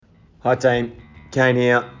Hi team, Kane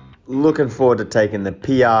here. Looking forward to taking the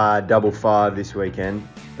PR55 this weekend,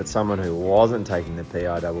 but someone who wasn't taking the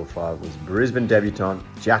PR55 was Brisbane debutant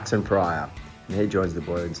Jaxon Pryor, and he joins the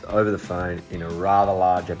boys over the phone in a rather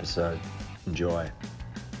large episode. Enjoy.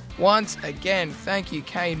 Once again, thank you,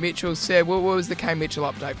 Kane Mitchell. Seb, what was the Kane Mitchell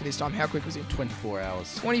update for this time? How quick was it? 24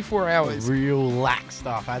 hours. 24 hours. Real lax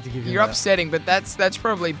stuff. I had to give you You're that. upsetting, but that's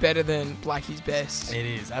probably better than Blackie's best. It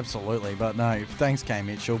is, absolutely. But no, thanks, Kane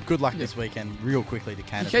Mitchell. Good luck this weekend. Real quickly to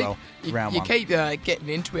Kane as well. Round one. You keep getting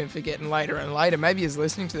into him for getting later and later. Maybe he's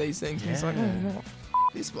listening to these things and he's like, oh,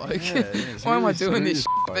 this bloke. Yeah, Why am I doing this?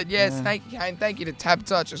 But yes, thank you, Kane. Thank you to Tab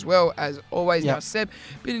Touch as well, as always. Yep. Now, Seb,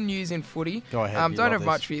 bit of news in footy. Go ahead. Don't have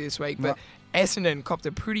much for you this week, but Essendon copped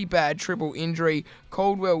a pretty bad triple injury.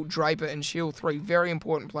 Caldwell, Draper and Shield, three very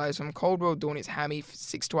important players from Caldwell doing his hammy for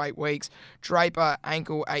 6 to 8 weeks. Draper,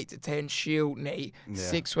 ankle 8 to 10. Shield, knee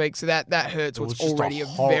 6 weeks. So that hurts what's already a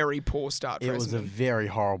very poor start for Essendon. It was a very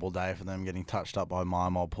horrible day for them getting touched up by my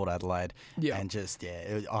mob, Port Adelaide. Yeah. And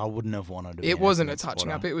I wouldn't have wanted to be It wasn't a Essendon touching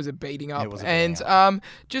supporter. up. It was a beating up. It was a beating and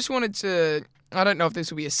just wanted to... I don't know if this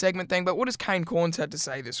will be a segment thing, but what has Kane Corns had to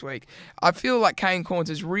say this week? I feel like Kane Corns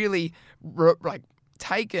has really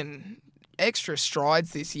taken extra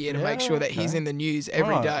strides this year to make sure that he's in the news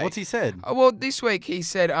every day. What's he said? Well, this week he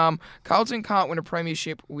said Carlton can't win a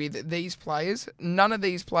premiership with these players. None of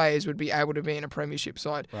these players would be able to be in a premiership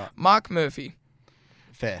side. Right. Mark Murphy.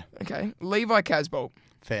 Fair. Okay. Levi Casbolt.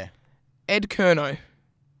 Fair. Ed Kerno.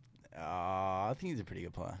 I think he's a pretty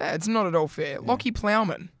good player. It's not at all fair. Lockie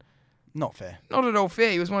Plowman. Not fair. Not at all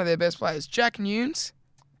fair. He was one of their best players. Jack Nunes.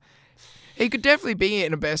 He could definitely be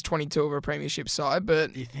in a best 22 of a premiership side,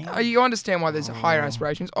 but You think? you understand why there's higher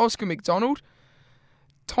aspirations. Oscar McDonald,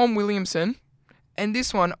 Tom Williamson, and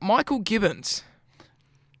this one, Michael Gibbons.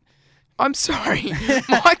 I'm sorry.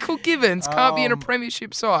 Michael Gibbons can't be in a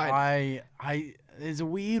premiership side. There's a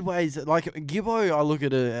weird ways like Gibbo. I look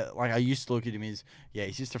at it like I used to look at him as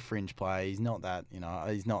he's just a fringe player. He's not that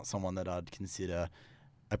he's not someone that I'd consider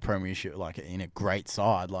a premiership like in a great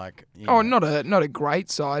side. Like not a great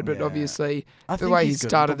side, but obviously the way he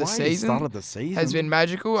started the season has been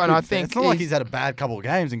magical. And I think it's not like he's had a bad couple of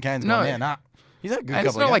games and Kane's gone, nah. He's had a good and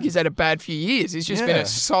it's not like he's had a bad few years. He's just been a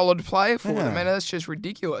solid player for them, and that's just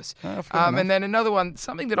ridiculous. And then another one,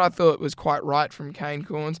 something that I thought was quite right from Kane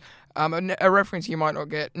Corns, a reference you might not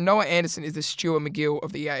get. Noah Anderson is the Stuart McGill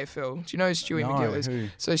of the AFL. Do you know who Stewie McGill is? Who?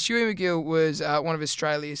 So Stewie McGill was one of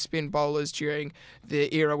Australia's spin bowlers during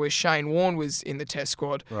the era where Shane Warne was in the Test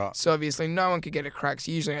squad. Right. So obviously no one could get a crack. So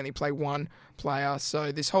you usually only play one player.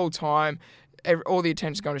 So this whole time, all the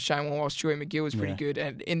attention's going to Shane Warne, while Stewie McGill is pretty good.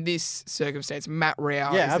 And in this circumstance, Matt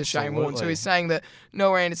Rao is the Shane Warne. So he's saying that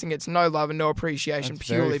Noah Anderson gets no love and no appreciation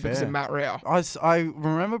purely because of Matt Rao. I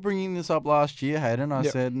remember bringing this up last year, Hayden. I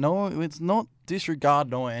said, no, it's not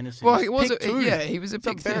disregard Noah Anderson. Well, he was he was a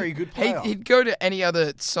very good player. He'd go to any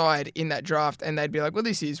other side in that draft and they'd be like, well,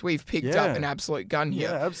 we've picked up an absolute gun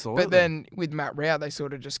here. Yeah, absolutely. But then with Matt Rao, they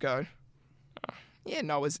sort of just go... Yeah,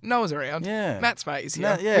 Noah's around. Yeah. Matt's mate is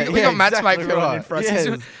here. Yeah, we got Matt's exactly mate filling in for us.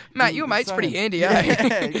 Yeah, Matt, your mate's pretty handy, yeah,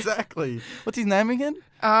 eh? exactly. What's his name again?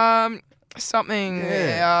 Something.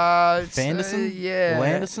 Fanderson? Yeah.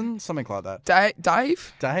 Landerson? Something like that.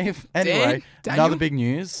 Dave? Anyway, Daniel? another big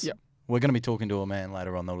news. Yep. We're going to be talking to a man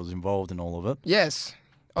later on that was involved in all of it. Yes.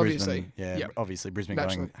 Obviously. Brisbane, obviously Brisbane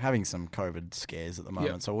Naturally. having some COVID scares at the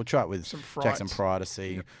moment. So we'll chat with Some Jaxon Pryor to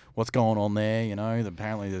see what's going on there.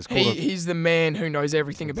 Apparently there's he's the man who knows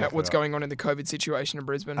everything about what's going on in the COVID situation in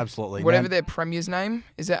Brisbane. Absolutely. Whatever their premier's name,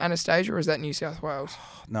 is that Anastasia or is that New South Wales?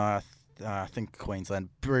 No, I think Queensland.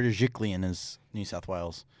 Berejiklian is New South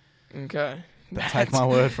Wales. Okay. But take my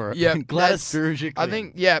word for it. Yeah, Gladys Berejiklian. I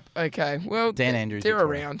think, okay. Well, Dan Andrews. They're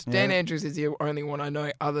around. Yeah. Dan Andrews is the only one I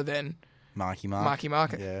know other than Marky Mark.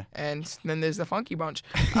 Yeah. And then there's the Funky Bunch.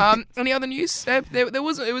 Any other news, Seb? It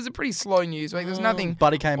was a pretty slow news week. There's nothing.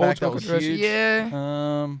 Buddy came back. That was huge.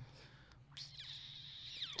 Yeah.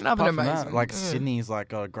 Nothing amazing. That, Sydney's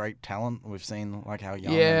got a great talent. We've seen how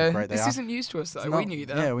young and great they this are. isn't news to us though. We knew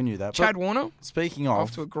that. Yeah, we knew that. Chad Warner. Speaking of,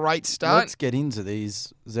 off to a great start. Let's get into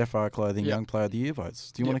these Zephyr Clothing Young Player of the Year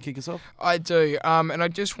votes. Do you want to kick us off? I do. And I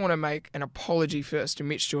just want to make an apology first to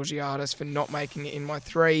Mitch Georgiadis for not making it in my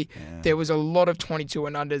 3. Yeah. There was a lot of 22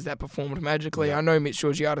 and unders that performed magically. Yeah. I know Mitch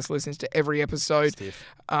Georgiadis listens to every episode. Stiff.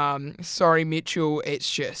 Sorry, Mitchell.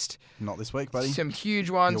 It's just not this week, buddy. Some huge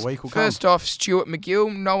ones. Your week will First off, Stuart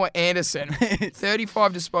McGill, Noah Anderson.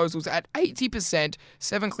 35 disposals at 80%,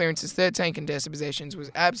 7 clearances, 13 contested possessions was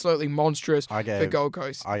absolutely monstrous for Gold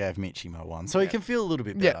Coast. I gave Mitchie my 1, so he can feel a little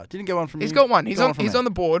bit better. Didn't get one from you. He's got one. He's on the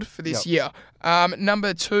board for this year.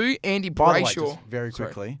 Number 2, Andy Brayshaw. Very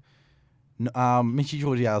quickly, Mitchy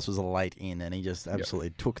Georgiades was a late in, and he just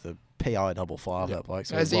absolutely took the PI double five. That bloke.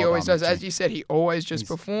 So As well he always done, does. Mitchy. As you said, he always just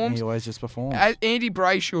performs. He always just performs. Andy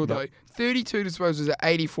Brayshaw, though, 32 disposals at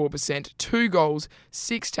 84%, 2 goals,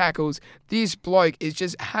 6 tackles. This bloke is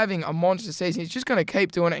just having a monster season. He's just going to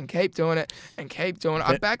keep doing it and keep doing it and keep doing it.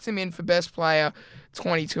 I backed him in for best player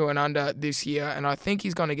 22 and under this year, and I think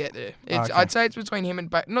he's going to get there. I'd say it's between him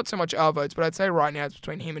and not so much our votes, but I'd say right now it's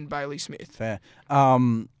between him and Bailey Smith. Fair.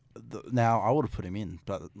 Now I would have put him in,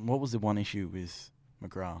 but what was the one issue with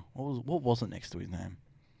McGrath? What was it next to his name?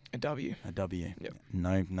 A W. A W. Yep.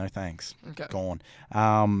 No thanks. Okay. Gone.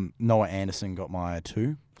 Noah Anderson got my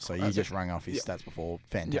 2. So you just rung off his stats before.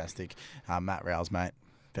 Fantastic. Matt Rouse, mate.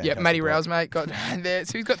 Yeah, Matty Rouse, mate, got there.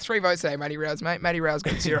 So he's got 3 votes today, Matty Rouse, mate. Matty Rouse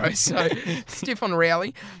got 0, so stiff on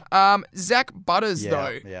Rowley. Zach Butters,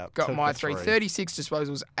 though, got my 3. 36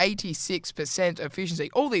 disposals, 86% efficiency.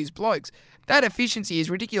 All these blokes, that efficiency is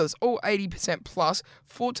ridiculous. All 80% plus,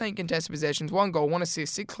 14 contested possessions, 1 goal, 1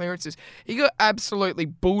 assist, 6 clearances. He got absolutely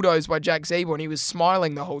bulldozed by Jack Zeeble, and he was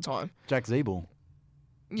smiling the whole time. Jack Zeeble?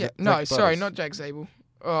 Yeah, Butters. not Jack Zeeble.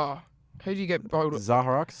 Oh, who did you get bulldozed?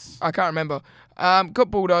 Zaharax? I can't remember. Got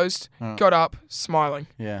bulldozed, got up, smiling.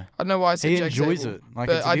 Yeah. I don't know why I said he Jack enjoys Zeeble, it. Like,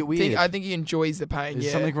 but it's a bit weird. I think he enjoys the pain.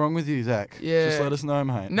 Is something wrong with you, Zach? Yeah. Just let us know,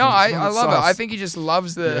 mate. No, I love it. I think he just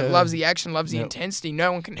loves the action, loves the Yep. intensity.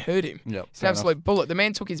 No one can hurt him. Yep. He's an absolute bullet. The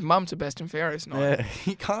man took his mum to Best and Fairest night. Yeah,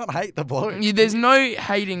 you can't hate the bloke. There's no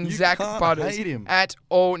hating You Zach can't Butters hate him. at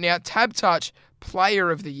all. Now, Tab Touch, Player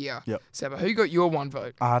of the Year. Yep. Seba, who got your 1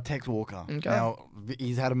 vote? Tex Walker. Okay. Now,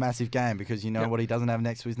 he's had a massive game because you know what he doesn't have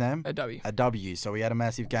next to his name? A W. A W. So he had a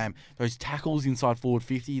massive game. Those tackles inside forward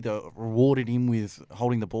 50 that rewarded him with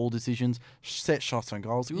holding the ball decisions, set shots on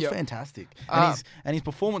goals. He was fantastic. And his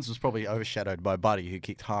performance was probably overshadowed by Buddy, who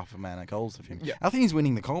kicked half a man of goals of him. Yep. I think he's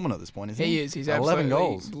winning the Coleman at this point, isn't he? He is. He's 11 absolutely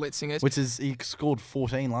goals. blitzing it. Which is, he scored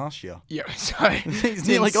 14 last year. Yeah, so He's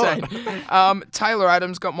nearly got it. Taylor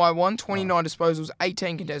Adams got my 1, 29 disposals,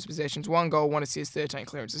 18 contested possessions, 1 goal, 1 assist, 13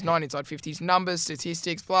 clearances, 9 inside 50s, numbers,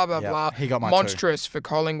 statistics, blah, blah, blah. He got my Monstrous for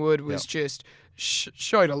Collingwood, was just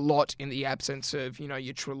showed a lot in the absence of,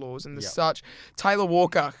 your Trelaws and the such. Taylor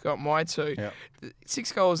Walker got my 2.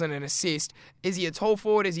 6 goals and an assist. Is he a tall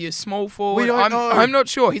forward? Is he a small forward? We don't know. I'm not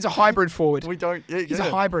sure. He's a hybrid forward. We don't. Yeah, He's a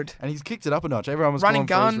hybrid. And he's kicked it up a notch. Everyone was Run and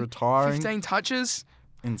calling for gun, his retiring. 15 touches,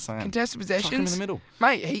 Insane. contested possessions. Chuck him in the middle.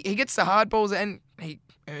 Mate, he gets the hard balls and he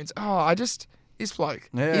earns. This bloke.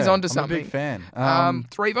 Yeah, He's onto I'm something. a big fan.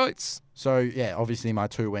 3 votes. So, yeah, obviously my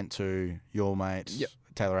 2 went to your mate,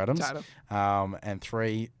 Taylor Adams. And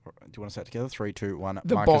 3, do you want to say it together? 3, 2, 1.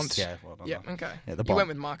 The Marcus. Bond. Yeah, well done. Yeah, okay. Yeah, the You Bond. went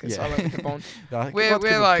with Marcus. Yeah. I went with the Bond.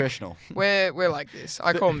 We're like professional. We're like this.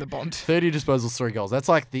 I call him the Bond. 30 disposals, 3 goals. That's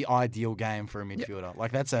like the ideal game for a midfielder.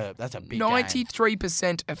 Like that's a big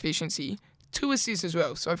 93% efficiency, 2 assists as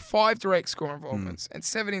well. So 5 direct score involvements and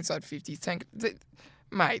 7 inside 50s.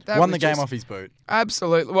 Mate, that won was the game just off his boot.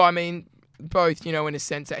 Absolutely. Well, I mean, both, in a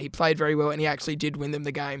sense that he played very well and he actually did win them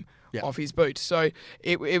the game off his boot. So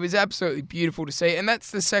it was absolutely beautiful to see. And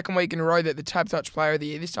that's the second week in a row that the Tab Touch Player of the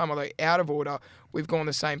Year, this time although out of order, we've gone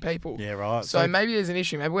the same people. Yeah, right. So maybe there's an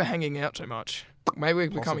issue. Maybe we're hanging out too much. Maybe we're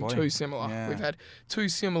becoming Possibly. too similar. Yeah. We've had too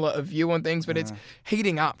similar a view on things, but it's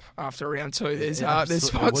heating up after round 2. There's absolutely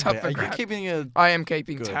spots would up be. for grabs. Are you keeping I am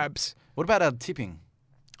keeping Good. tabs. What about tipping?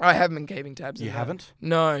 I haven't been keeping tabs. You of that. haven't?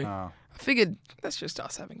 No. Oh. I figured that's just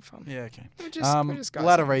us having fun. Yeah, okay. We're just guys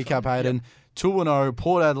ladder having recap, fun. Hayden. 2-0,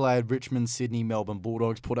 Port Adelaide, Richmond, Sydney, Melbourne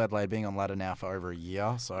Bulldogs. Port Adelaide being on ladder now for over a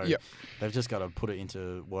year, so they've just got to put it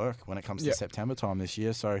into work when it comes to September time this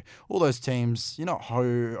year. So all those teams, you're not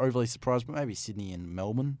overly surprised, but maybe Sydney and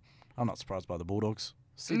Melbourne. I'm not surprised by the Bulldogs.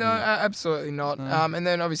 Sydney. No, absolutely not. And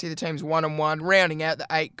then obviously the teams 1-1, rounding out the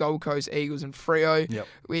 8 Gold Coast Eagles and Freo,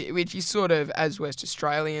 which is sort of, as West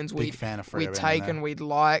Australians, Big fan of Freo we'd take and we'd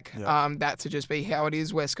like that to just be how it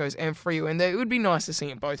is, West Coast and Freo in there. It would be nice to see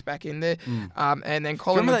them both back in there. And then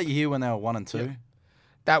Collingwood. Remember that year when they were 1 and 2? Yep.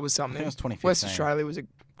 That was something. I think it was 2015. West Australia was a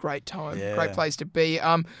great time, Yeah. great place to be.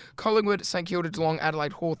 Collingwood, St Kilda, Geelong,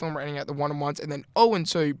 Adelaide, Hawthorn rounding out the 1-1s, and then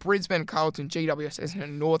 0-2, Brisbane, Carlton, GWS,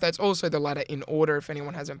 Essendon, North. That's also the ladder in order if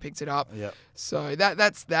anyone hasn't picked it up. Yep. So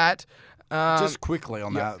that's that. Just quickly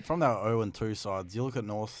on that, from their 0-2 sides, you look at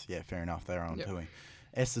North, fair enough, they're on 2.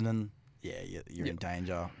 Essendon, you're in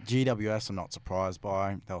danger. GWS, I'm not surprised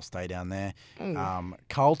by. They'll stay down there.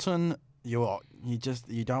 Carlton, you're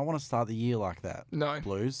you don't want to start the year like that. No.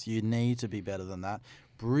 Blues, you need to be better than that.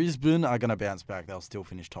 Brisbane are going to bounce back. They'll still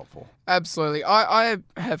finish top 4. Absolutely. I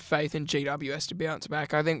have faith in GWS to bounce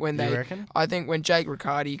back. I think when You reckon? I think when Jake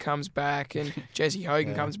Riccardi comes back and Jesse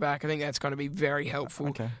Hogan comes back, I think that's going to be very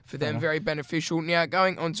helpful for them, very beneficial. Now,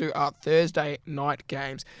 going on to our Thursday night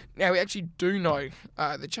games. Now, we actually do know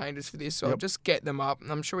the changes for this, so I'll just get them up.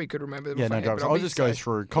 I'm sure we could remember them. Yeah, no drugs. I'll just go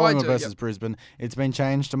through. Collingwood versus Brisbane. It's been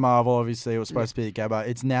changed to Marvel, obviously. It was supposed to be at Gabba.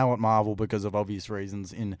 It's now at Marvel because of obvious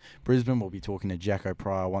reasons. In Brisbane, we'll be talking to Jacko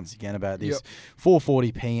Pryor once again about this.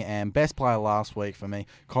 4:40 p.m. Best player last week for me.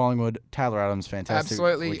 Collingwood, Taylor Adams, fantastic.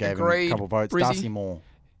 Absolutely, we gave agreed. him a couple of votes. Brizzy. Darcy Moore.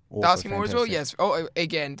 Also Darcy Moore as well, fantastic. yes. Oh,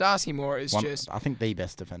 again, Darcy Moore is I think the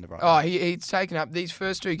best defender right Oh, now. he's taken up these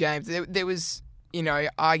first 2 games. There was,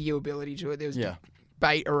 arguability to it. There was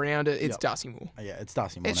debate around it. It's Darcy Moore. Yeah, it's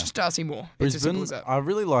Darcy Moore It's now. just Darcy Moore. It's as simple Brisbane, as that. I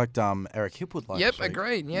really liked Eric Hipwood last Yep, week.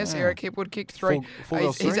 agreed. Yes, Yeah. Eric Hipwood kicked 3. Four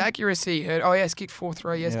goals, His 3? accuracy hurt. Oh, yes, kicked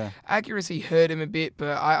 4-3. Yes, Yeah. accuracy hurt him a bit,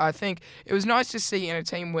 but I think it was nice to see in a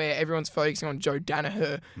team where everyone's focusing on Joe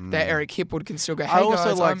Danaher that Eric Hipwood can still go. Hey I also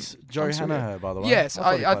guys, liked Joe I'm still here." Hanaher, by the way. Yes,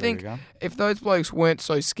 thought he I played think a good game. if those blokes weren't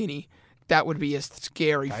so skinny, that would be a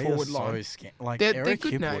scary They forward are line. so skinny. Like, They're Eric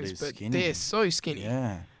good Hipwood names, is but skinny. they're so skinny.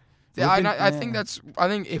 Yeah. I think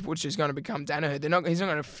Ipswich is going to become Danaher. He's not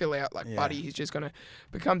going to fill out like Yeah. Buddy. He's just going to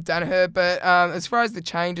become Danaher. But as far as the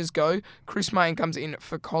changes go, Chris Mayne comes in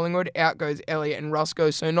for Collingwood. Out goes Elliott and Rusco.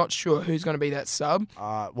 So not sure who's going to be that sub.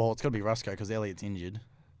 Well, it's got to be Rusco because Elliott's injured.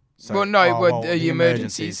 So, the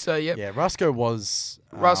emergencies. So yep. Yeah, Rusco was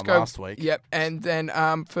Rusco last week. Yep. And then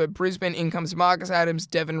for Brisbane, in comes Marcus Adams,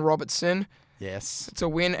 Devon Robertson. Yes. It's a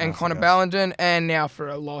win, and Nice, Connor yes. Ballenden. And now for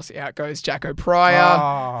a loss, out goes Jacko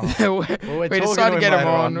Pryor. We're we talking decided to get him later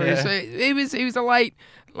on. yeah. So he was a late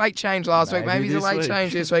change last week. Maybe he's a this late week.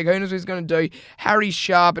 change this week. Who knows what he's going to do? Harry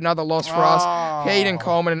Sharp, another loss for us. Hayden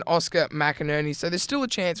Coleman and Oscar McInerney. So there's still a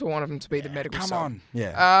chance for one of them to be the medical Come sub. on.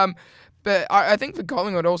 Yeah. But I think for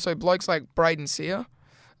Collingwood also, blokes like Braden Sear,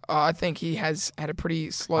 I think he has had a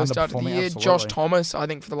pretty slow start to the Underperforming, year. absolutely. Josh Thomas, I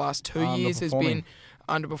think for the last 2 years has been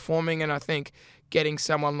underperforming, and I think getting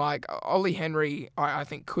someone like Ollie Henry, I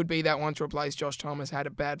think could be that one to replace Josh Thomas. Had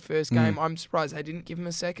a bad first game. I'm surprised they didn't give him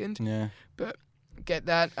a second. Yeah. But get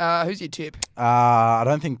that. Who's your tip? I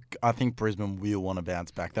think Brisbane will want to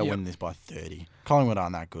bounce back. They'll Yep. win this by 30. Collingwood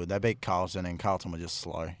aren't that good. They beat Carlton, and Carlton were just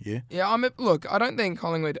slow. You? Yeah, look, I don't think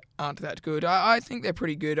Collingwood aren't that good. I think they're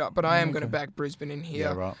pretty good, but I am going to back Brisbane in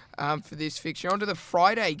here for this fixture. On to the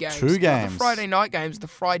Friday games. 2 Not games. the Friday night games, the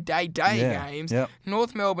Friday day Yeah. games. Yep.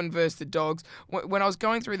 North Melbourne versus the Dogs. When I was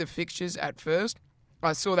going through the fixtures at first,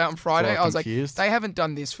 I saw that on Friday. I was confused. like, they haven't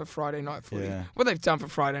done this for Friday night footy. Yeah. What they've done for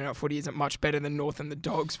Friday night footy isn't much better than North and the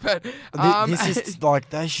Dogs. But This is like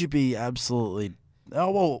they should be absolutely. Oh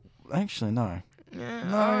well, actually no. Yeah.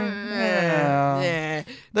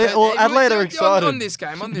 Adelaide are excited. On this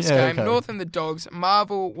game, Okay. North and the Dogs,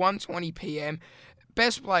 Marvel, 1:20 p.m.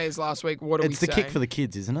 Best players last week, what are we It's the saying? kick for the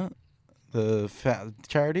kids, isn't it? The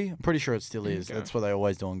charity? I'm pretty sure it still is. Okay. That's what they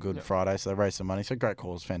always do on Good Friday, so they raise some money. So great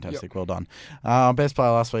cause, fantastic, Yep. well done. Best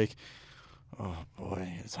player last week. Oh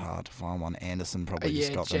boy, it's hard to find one. Anderson probably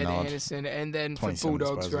just got the Jed nod. Anderson. And then for 27, I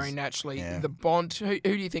Bulldogs, suppose, very is- naturally, yeah. the Bont. Who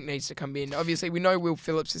do you think needs to come in? Obviously, we know Will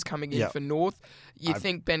Phillips is coming in Yep. for North. You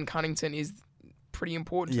think Ben Cunnington is pretty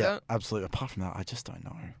important to Yeah, that? absolutely. Apart from that, I just don't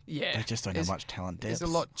know. Yeah. They just don't have much talent depth. There's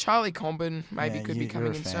a lot. Charlie Comben maybe Yeah, could be you're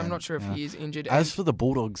coming a in, so I'm fan, not sure if yeah. he is injured. As for the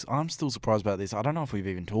Bulldogs, I'm still surprised about this. I don't know if we've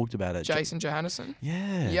even talked about it. Jason Johannesson.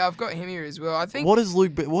 Yeah. Yeah, I've got him here as well. I think. What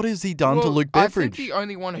has he done to Luke I Beveridge? think the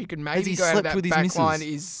only one who could he maybe go over slept that with his back missus? line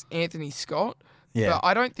is Anthony Scott. Yeah. But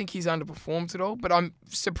I don't think he's underperformed at all. But I'm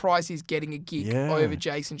surprised he's getting a gig Yeah. over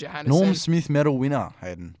Jason Johannesson. Norm Smith medal winner,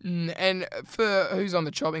 Hayden. And for who's on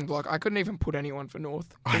the chopping block, I couldn't even put anyone for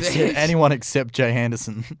North. I said anyone except Jay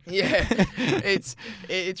Henderson. Yeah,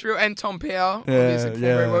 it's real. And Tom Powell, obviously performed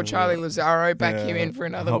very well. Charlie Lazaro, back him in for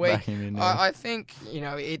another I'll week. back him in, yeah. I think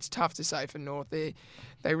it's tough to say for North.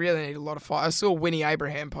 They really need a lot of fight. I saw Winnie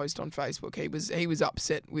Abraham post on Facebook. He was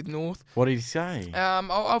upset with North. What did he say?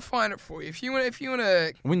 I'll find it for you if you want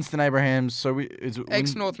to. Winston Abrahams. So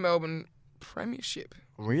Ex North Melbourne Premiership.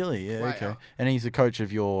 Really? Yeah. Wow. Okay. And he's the coach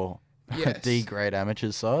of your Yes. D grade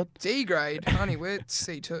amateurs side. D grade, honey, we're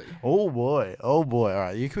C2. Oh boy. All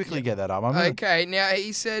right, you quickly get that up. Okay, now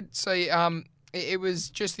he said so. It was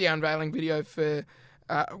just the unveiling video for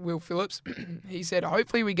Will Phillips. He said,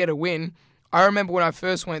 "Hopefully we get a win." I remember when I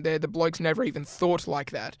first went there, the blokes never even thought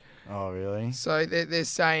like that. Oh really? So they're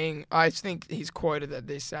saying, I think he's quoted that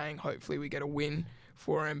they're saying, "Hopefully we get a win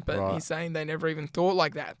for him, but Right. he's saying they never even thought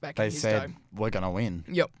like that back They in his said day. we're gonna win.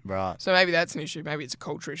 Yep. Right. So maybe that's an issue. Maybe it's a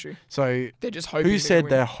culture issue. So They're just hoping. who said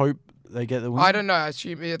win. they hope they get the win? I don't know. I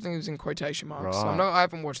think it was in quotation marks. So Right. I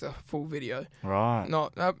haven't watched the full video. Right.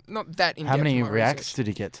 Not that in How depth. many in my reacts research. did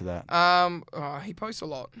he get to that? He posts a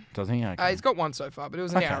lot. Does he? Okay. He's got one so far, but it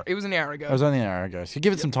was an Okay. hour. It was an hour ago. It was only an hour ago. So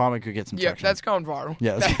give it some time. It could get some Yeah, traction. that's going viral.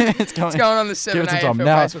 Yeah, That- it's going. It's going on the 7 Give it some AFL time.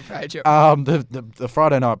 Now, Facebook page. Yep. The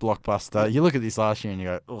Friday night blockbuster. You look at this last year and you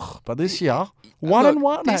go, ugh. But this year,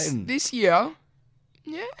 1-1. Hayden. This year,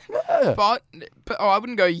 yeah. Yeah. But I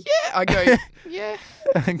wouldn't go, yeah. I go, yeah.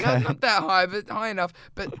 Okay. Not that high, but high enough.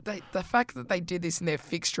 But the fact that they did this in their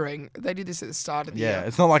fixturing, they did this at the start of the Yeah, year.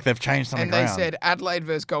 it's not like they've changed something And they around. said Adelaide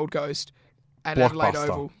versus Gold Coast at Adelaide Blockbuster.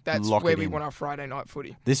 Oval. That's Lock where it we in. want our Friday night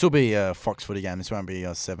footy. This will be a Fox footy game. This won't be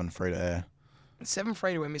a 7 free to air. 7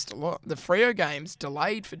 Freo missed a lot. The Freo games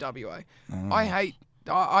delayed for WA. Oh.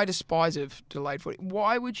 I despise of delayed footy.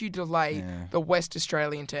 Why would you delay Yeah. the West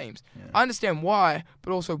Australian teams? I understand why,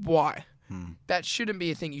 but also why. Hmm. That shouldn't be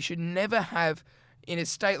a thing. You should never have, in a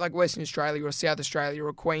state like Western Australia or South Australia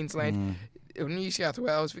or Queensland, or New South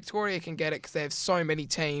Wales, Victoria can get it because they have so many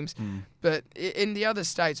teams. But in the other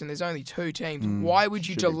states, when there's only 2 teams, why would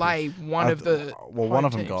you Should be delay one of the Well, one home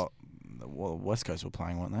of them teams? got. Well, West Coast were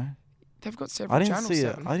playing, weren't they? They've got I several didn't channels. see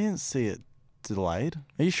it. 7. I didn't see it delayed.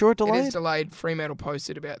 Are you sure it It delayed? is delayed. Fremantle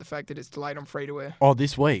posted about the fact that it's delayed on free to air Oh,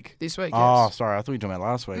 this week. this week. Oh, Yes. sorry. I thought you were talking about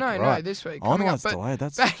last week. No, right. this week. I wonder Coming why up, it's but delayed.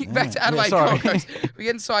 That's back yeah. to Adelaide Yeah, Gold sorry. Coast. We're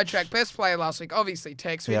getting sidetracked. Best player last week, obviously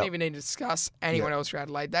Tex. We Yep. didn't even need to discuss anyone Yep. else for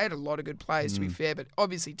Adelaide. They had a lot of good players, to be fair, but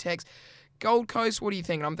obviously Tex. Gold Coast, what are you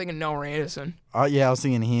thinking? I'm thinking Noah Anderson. Yeah, I was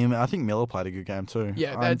thinking him. I think Miller played a good game too.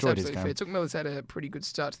 Yeah, I that's enjoyed his absolutely game. fair. Took Miller's had a pretty good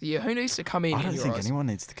start to the year. Who needs to come in? I don't your think eyes? anyone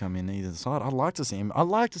needs to come in either side. I'd like to see him. I'd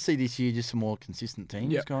like to see this year just some more consistent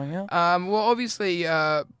teams Yep. going out. Well, obviously,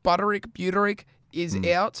 Buterick is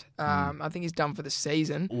out. I think he's done for the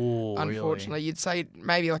season. Oh, Unfortunately, you'd say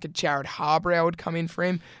maybe like a Jared Harbrow would come in for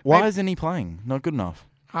him. Why Maybe- isn't he playing? Not good enough.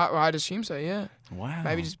 I'd assume so, yeah. Wow.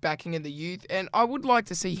 Maybe just backing in the youth. And I would like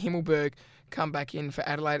to see Himmelberg come back in for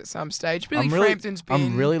Adelaide at some stage. Billy Frampton's been...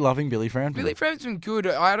 I'm really loving Billy Frampton. Billy Frampton's been good.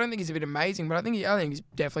 I don't think he's been amazing, but I think he's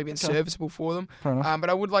definitely been serviceable for them. Fair enough. But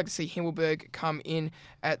I would like to see Himmelberg come in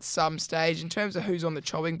at some stage. In terms of who's on the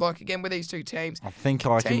chopping block, again, with these two teams,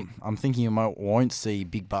 I'm thinking you won't see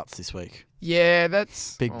big butts this week. yeah,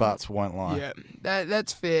 that's... Big butts won't lie. Yeah,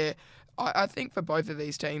 that's fair. I think for both of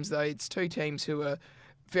these teams, though, it's two teams who are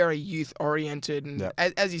very youth-oriented. And Yep.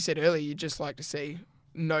 as you said earlier, you'd just like to see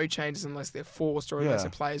no changes unless they're forced or unless Yeah. a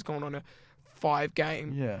player's gone on a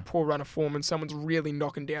 5-game Yeah. poor run of form and someone's really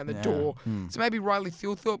knocking down the Yeah. door. So maybe Riley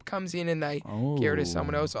Thilthorpe comes in and they get rid of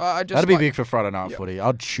someone Ooh. else. I just That'd be like- big for Friday night Yep. footy.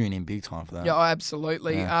 I'd tune in big time for that. Yeah,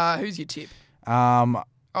 absolutely. Yeah. Who's your tip? Um.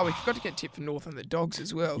 Oh, we forgot to get tip for North and the Dogs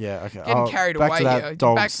as well. Yeah. Okay. Getting carried back away to that, here.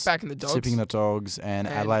 Dogs, Back in the Dogs. Sipping the Dogs and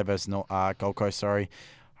And- Adelaide versus Gold Coast. Sorry,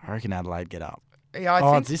 I reckon Adelaide get up. Yeah, I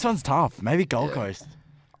think this one's tough. Maybe Gold Yeah. Coast.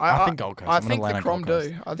 I think Gold Coast. I I'm gonna think the land on Crom Gold Coast.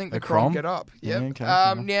 do. I think The the Crom Crom? get up. Yeah, Yep. okay,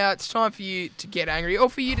 fair enough. Now it's time for you to get angry, or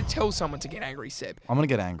for you to tell someone to get angry, Seb. I'm gonna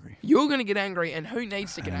get angry. You're going to get angry, and who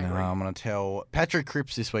needs to get And, angry? I'm gonna tell Patrick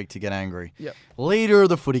Cripps this week to get angry. Yep. Leader of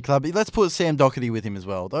the footy club. Let's put Sam Doherty with him as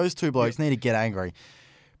well. Those two blokes need to get angry.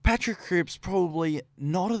 Patrick Cripps probably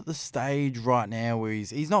not at the stage right now where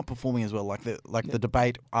he's not performing as well. Like the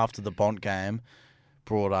debate after the Bont game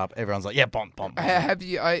brought up, everyone's like, yeah, Bont. Have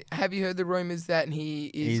you heard the rumours that he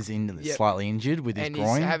is He's slightly injured with his and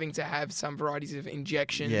groin. he's having to have some varieties of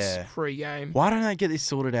injections Yeah. pre-game? Why don't they get this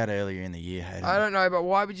sorted out earlier in the year, Hayden? I don't know, but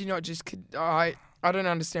why would you not just? I don't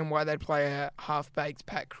understand why they'd play a half-baked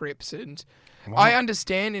Pat Cripps, and I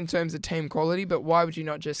understand in terms of team quality, but why would you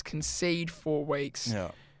not just concede 4 weeks? Yeah.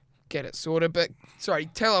 Get it sorted, but sorry,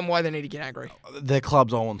 tell them why they need to get angry. Their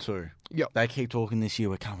club's on too. Yep. They keep talking this year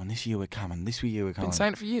we're coming, this year we're coming, this year we're coming. Been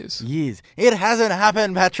saying it for years. Years. It hasn't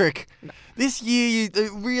happened, Patrick. This year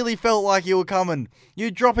it really felt like you were coming.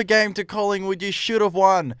 You drop a game to Collingwood, you should have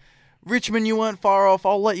won. Richmond, you weren't far off.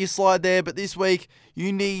 I'll let you slide there, but this week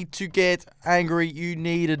you need to get angry. You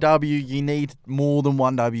need a W. You need more than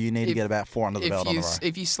one W. You need to get about 4 under the belt on the row.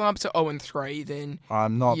 If you slump to 0-3, then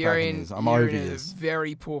I'm not you're backing in, this. I'm you're over in this. a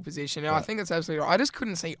very poor position. And I think that's absolutely right. I just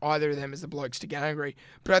couldn't see either of them as the blokes to get angry,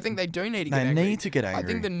 but I think they do need to get They angry. need to get angry. I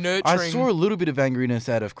think the nurturing... I saw a little bit of angriness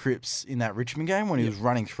out of Cripps in that Richmond game when he was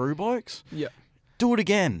running through blokes. Yeah. Do it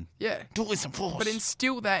again. Yeah. Do it with some force. But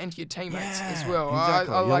instill that into your teammates as Yeah, well.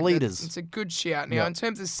 exactly. I Your like that. leaders. It's a good shout. Now, Yep. in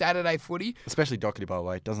terms of Saturday footy, Especially Doherty, by the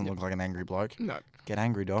way. Doesn't look like an angry bloke. no. Get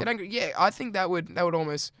angry, Doc. Get angry. Yeah, I think that would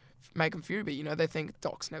almost make them furious. But, you know, they think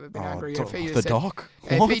Doc's never been angry. If he just The said- Doc?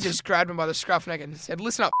 If What? he just grabbed him by the scruff neck and said,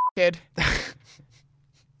 listen up, kid.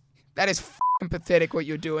 That is fucking pathetic what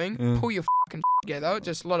you're doing. Pull your fucking together.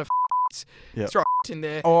 Just a lot of throw in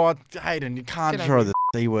there. Oh, Hayden, you can't throw the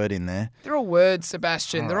C word in there. They're all words,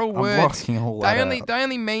 Sebastian. They're all words. I'm blocking all that out. They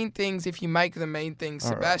only mean things if you make them mean things,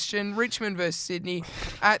 Sebastian. Right. Richmond versus Sydney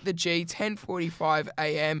at the G, 10:45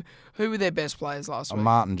 a.m. Who were their best players last week?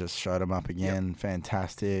 Martin just showed him up again. Yep.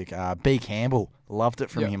 Fantastic. B. Campbell. Loved it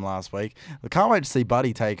from him last week. I can't wait to see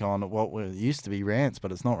Buddy take on what used to be Rance,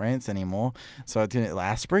 but it's not Rance anymore. So it's going to be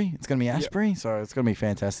Asprey. It's going to be Asprey. So it's going to be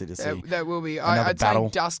fantastic to see. That will be. I'd say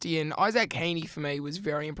Dusty and Isaac Heaney for me was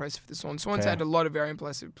very impressive for the Swans. Swans had a lot of very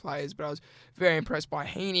impressive players, but I was very impressed by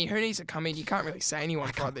Heaney. Who needs to come in? You can't really say anyone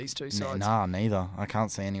for these two sides. Nah, neither. I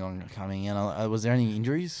can't see anyone coming in. Was there any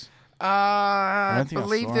injuries? I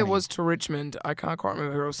believe there was to Richmond. I can't quite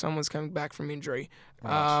remember who else. Someone's coming back from injury.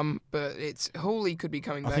 Right. But Hawley could be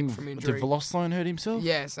coming back from injury. Did Velostone hurt himself?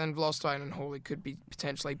 Yes, and Velostone and Hawley could be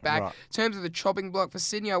potentially back. Right. In terms of the chopping block for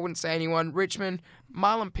Sydney, I wouldn't say anyone. Richmond,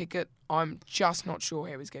 Marlon Pickett, I'm just not sure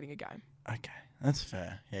how he's getting a game. Okay. That's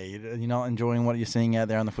fair. Yeah, you're not enjoying what you're seeing out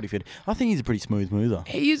there on the footy field. I think he's a pretty smooth mover.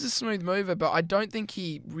 He is a smooth mover, but I don't think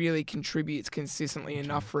he really contributes consistently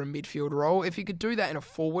enough for a midfield role. If he could do that in a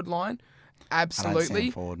forward line, absolutely. I don't see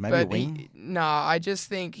him forward. Maybe a wing? I just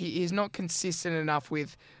think he's not consistent enough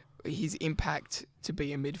with his impact to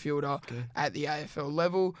be a midfielder at the AFL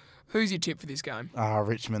level. Who's your tip for this game?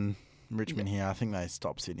 Richmond here. I think they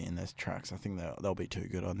stop Sydney in their tracks. I think they'll be too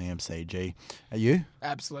good on the MCG. Are you?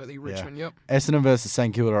 Absolutely, Richmond, yep. Essendon versus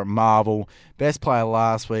St Kilda at Marvel. Best player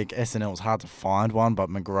last week. Essendon was hard to find one, but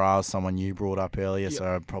McGrath is someone you brought up earlier, so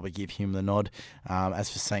I'd probably give him the nod. As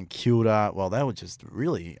for St Kilda, well, they were just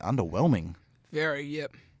really underwhelming. Very,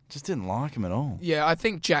 yep. Just didn't like him at all. Yeah, I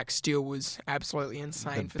think Jack Steele was absolutely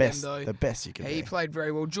insane them, though. The best you could He played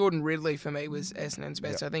very well. Jordan Ridley, for me, was Essendon's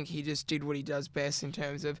best. Yep. I think he just did what he does best in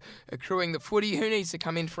terms of accruing the footy. Who needs to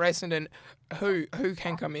come in for Essendon? Who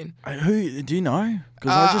can come in? Who do you know?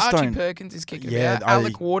 Because Archie Perkins is kicking out.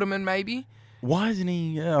 Alec Waterman, maybe. Why isn't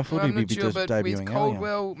he? Yeah, I thought he'd be just debuting with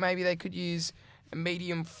Caldwell, maybe they could use a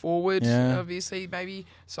medium forward, obviously, maybe.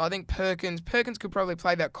 So I think Perkins could probably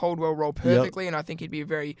play that Caldwell role perfectly, and I think he'd be a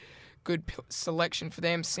very good selection for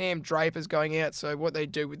them. Sam Draper's going out, so what they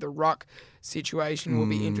do with the ruck situation will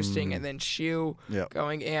be interesting, and then Shield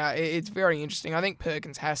going out. It's very interesting. I think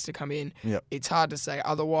Perkins has to come in. It's hard to say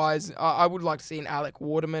otherwise. I would like to see an Alec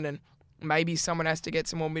Waterman, and maybe someone has to get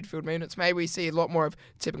some more midfield minutes. Maybe we see a lot more of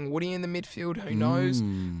Tipping Woody in the midfield. Who knows?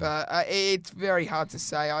 But it's very hard to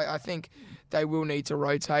say. I think they will need to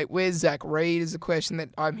rotate. Where's Zach Reid is a question that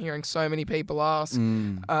I'm hearing so many people ask.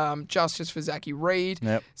 Justice for Zachy Reid.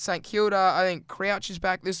 St Kilda, I think Crouch is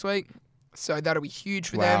back this week. So that'll be huge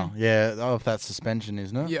for them. Yeah, if that's suspension,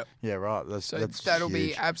 isn't it? Yep. Yeah, right. That'll huge.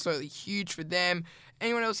 be absolutely huge for them.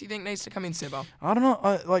 Anyone else you think needs to come in, Seba? I don't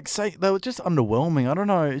know. They were just underwhelming. I don't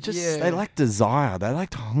know. It's just they lacked desire. They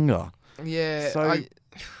lacked hunger. Yeah. So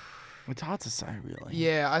it's hard to say, really.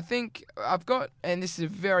 Yeah, I think I've got, and this is a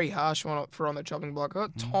very harsh one for on the chopping block.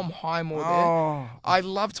 I've got Tom Highmore there. I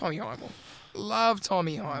love Tommy Highmore.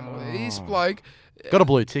 This bloke got a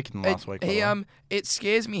blue tick in the last week. It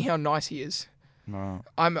scares me how nice he is. No.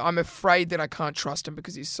 I'm afraid that I can't trust him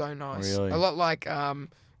because he's so nice. Really? A lot like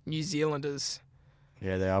New Zealanders.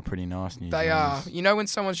 Yeah, they are pretty nice. They are. You know when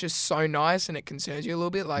someone's just so nice and it concerns you a little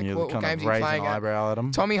bit? Like, what games are you playing at? Eyebrow at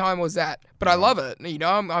them. Tommy Highmore's that. But I love it. You know,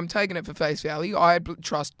 I'm taking it for face value. I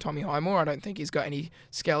trust Tommy Highmore. I don't think he's got any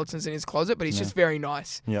skeletons in his closet, but he's just very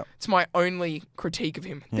nice. Yeah. It's my only critique of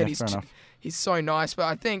him. Yeah, fair enough. He's so nice. But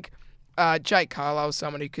I think Jake Carlisle is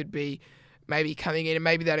someone who could be maybe coming in, and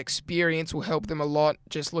maybe that experience will help them a lot.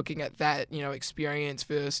 Just looking at that, you know, experience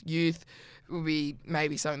versus youth will be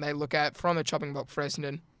maybe something they look at from the chopping block for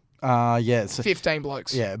Essendon. It's 15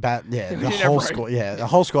 blokes. Yeah, the whole squad. Yeah, the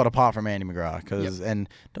whole squad apart from Andy McGrath, and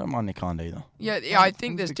don't mind Nick Hunt either. Yeah, I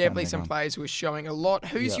think there's definitely some players who are showing a lot.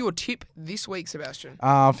 Who's your tip this week, Sebastian?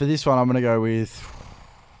 For this one, I'm going to go with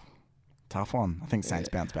tough one. I think Saints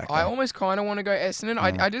bounce back. I almost kind of want to go Essendon.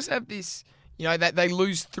 I just have this, you know, that they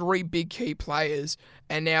lose 3 big key players,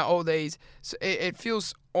 and now all these. So it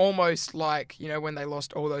feels almost like, you know, when they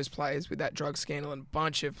lost all those players with that drug scandal and a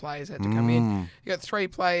bunch of players had to come in. You got 3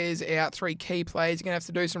 players out, 3 key players. You're going to have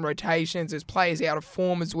to do some rotations. There's players out of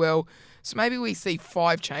form as well. So maybe we see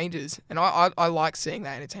 5 changes. And I like seeing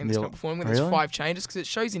that in a team that's not performing when there's 5 changes because it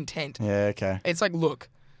shows intent. Yeah, okay. It's like, look.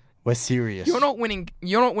 We're serious. You're not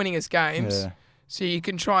winning us games, so you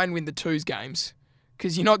can try and win the 2s games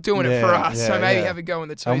because you're not doing it for us. So maybe have a go in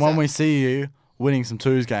the 2s. And when we see you winning some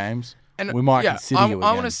 2s games, we might consider you again.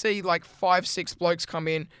 I want to see like 5, 6 blokes come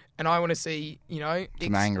in and I want to see,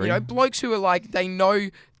 angry. blokes who are like, they know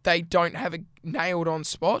they don't have a nailed on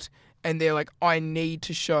spot, and they're like, I need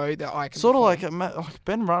to show that I can. Sort of perform. like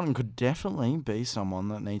Ben Rutten could definitely be someone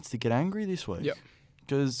that needs to get angry this week. Yep.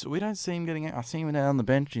 Because we don't see him getting. I see him out on the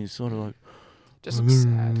bench. And he's sort of like, just looks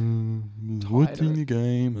sad. watching the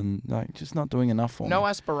game and like just not doing enough for me. No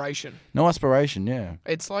aspiration. No aspiration. Yeah.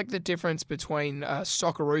 It's like the difference between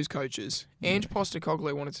Socceroos coaches. Ange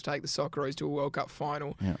Postecoglou wanted to take the Socceroos to a World Cup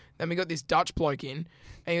final. Yeah. Then we got this Dutch bloke in,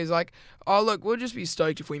 and he was like, "Oh look, we'll just be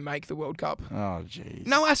stoked if we make the World Cup." Oh jeez.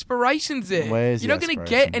 No aspirations there. Where's You're the not going to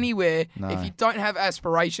aspiration? get anywhere No. if you don't have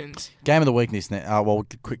aspirations. Game of the week this now. Well,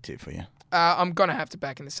 quick tip for you. I'm going to have to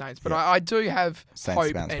back in the Saints, but I do have Saints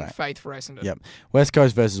hope bounce and back. faith for Essendon. Yep. West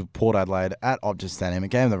Coast versus Port Adelaide at Optus Stadium. A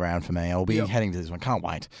game of the round for me. I'll be Yep. heading to this one. Can't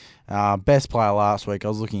wait. Best player last week. I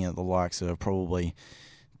was looking at the likes of probably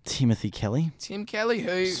Timothy Kelly. Tim Kelly,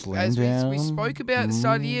 who, Slim as we down. spoke about at the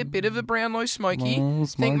start of the year, bit of a Brownlow smoky.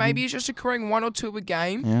 Think maybe he's just occurring 1 or 2 a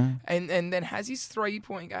game, Yeah. and then has his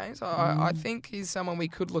 3-point games. I think he's someone we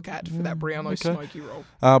could look at for that Brownlow smoky role.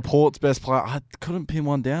 Port's best player. I couldn't pin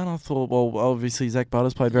one down. I thought, well, obviously Zach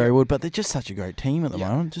Butters played very well, but they're just such a great team at the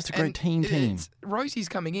moment. Just a great team. Rosie's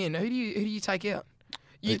coming in. Who do you take out?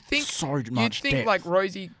 You'd think much depth. like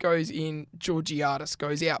Rosie goes in, Georgiadis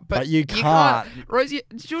goes out, but you can't. Rosie,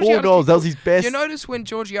 4 goals. That was his best. You notice when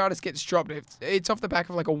Georgiadis gets dropped, it's off the back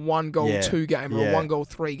of like a 1-goal 2 game or a 1-goal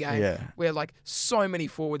 3 game, where like so many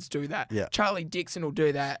forwards do that. Yeah. Charlie Dixon will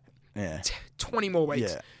do that. Yeah. 20 more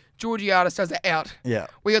weeks. Yeah. Georgiadis does it out. Yeah.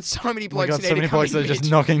 We got so many We blokes got in so many blokes that are Mitch.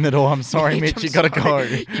 just knocking the door. I'm sorry, Mitch. You got to go.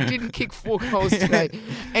 You didn't kick 4 goals today.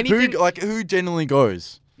 Anything, Who generally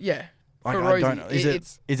goes? yeah. Like, For I Rosie, don't know.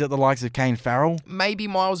 Is it the likes of Kane Farrell? maybe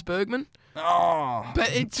Miles Bergman. Oh.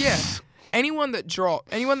 But anyone that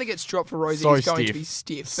gets dropped for Rosie So is going to stiff. be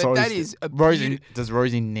stiff. But So that stiff. is a Rosie. Does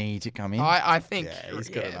Rosie need to come in? I think, Yeah, he's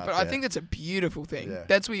good enough, but I yeah. think that's a beautiful thing. Yeah.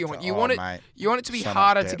 That's what you want. You Oh, want it. mate. You want it to be So much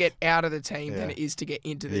harder to depth. get out of the team than Yeah. it is to get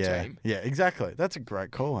into the yeah. team. Yeah, exactly. That's a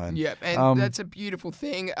great call, man. Yeah, and that's a beautiful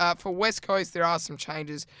thing. For West Coast, there are some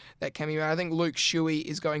changes that can be made. I think Luke Shuey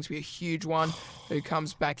is going to be a huge one who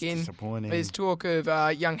comes back in. Disappointing. There's talk of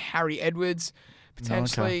young Harry Edwards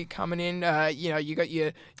potentially coming in. You got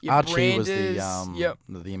your Archie Branders. was the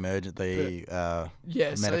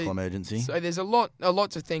Yep. medical emergency. So there's a lot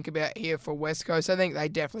to think about here for West Coast. I think they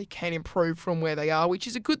definitely can improve from where they are, which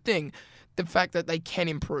is a good thing. The fact that they can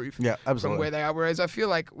improve Yeah, from absolutely. where they are. Whereas I feel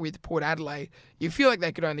like with Port Adelaide, you feel like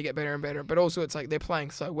they could only get better and better. But also it's like they're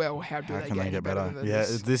playing so well. How do How they can get, they any get better? better? Than Yeah,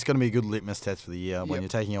 this? this is going to be a good litmus test for the year. When Yep. you're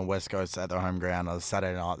taking on West Coast at their home ground on a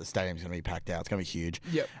Saturday night, the stadium's going to be packed out. It's going to be huge.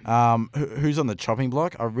 Yep. Who's on the chopping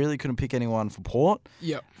block? I really couldn't pick anyone for Port.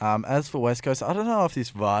 Yep. As for West Coast, I don't know if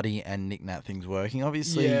this Vardy and Nick Nat thing's working.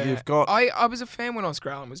 Obviously, Yeah. you've got... I was a fan when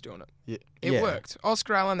Oscar Allen was doing it. It yeah. worked.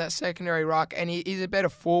 Oscar Allen, that secondary ruck, and he's a better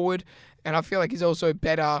forward. And I feel like he's also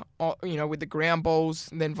better, with the ground balls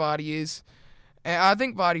than Vardy is. And I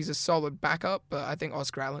think Vardy's a solid backup, but I think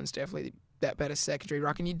Oscar Allen's definitely that better secondary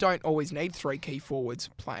ruck. And you don't always need 3 key forwards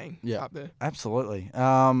playing up there. Absolutely.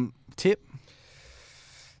 Tip?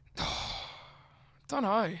 Don't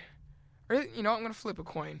know. Really, I'm going to flip a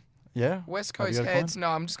coin. Yeah? West Have you Coast got a heads. No,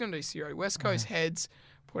 I'm just going to do Siri. West Coast heads,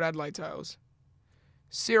 Port Adelaide tails.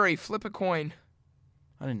 Siri, flip a coin.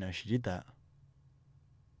 I didn't know she did that.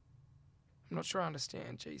 I'm not sure I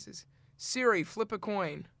understand. Jesus. Siri, flip a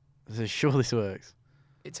coin. Sure this works.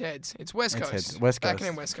 It's heads. It's West It's Coast. heads. West Coast. Backing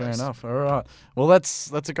in West Fair Coast. enough. All right. Well,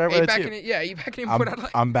 that's a great Are way you to backing tip. it? Yeah, are you backing in Port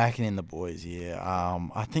Adelaide? I'm backing in the boys, yeah.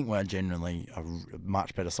 I think we're generally a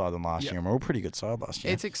much better side than last year, and we're all a pretty good side last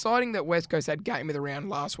year. It's exciting that West Coast had game of the round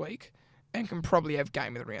last week and can probably have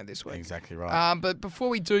game of the round this week. Exactly right. But before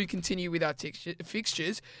we do continue with our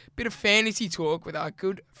fixtures, bit of fantasy talk with our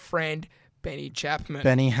good friend Benny Chapman.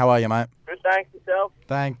 Benny, how are you, mate? Good, thanks yourself.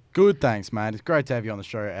 Good, thanks, mate. It's great to have you on the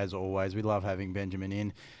show, as always. We love having Benjamin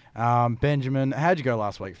in. Benjamin, how'd you go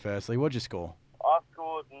last week, firstly? What'd you score? I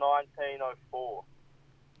scored 1904.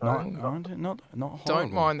 Not horrible.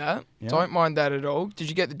 Don't mind that. Yeah. Don't mind that at all. Did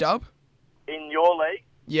you get the dub? In your league?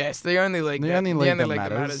 Yes, the only league. The only league that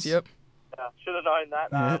matters. Yep. Should have known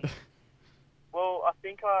that. Well, I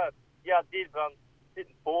think I did, but I'm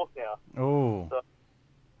sitting 4th now. Oh, So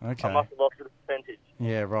okay. I must have lost the percentage.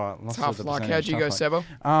 Yeah, right. Lost Tough the luck. percentage. How'd you go, Tough luck.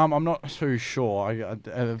 Sebo? I'm not too sure.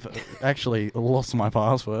 I've actually lost my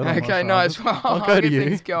password. I'm not Okay, sure. nice. Well, I'll go to get you.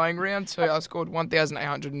 things going. Round 2, I scored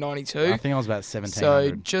 1,892. I think I was about 1700.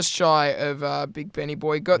 So just shy of Big Benny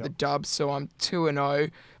Boy. Got the dub, so I'm 2-0.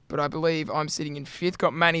 But I believe I'm sitting in 5th.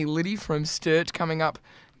 Got Manny Liddy from Sturt coming up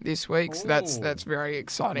this week. So that's very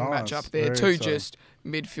exciting Nice, matchup there. very 2 exciting. just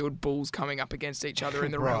midfield bulls coming up against each other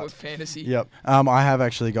in the realm of fantasy. Yep. I have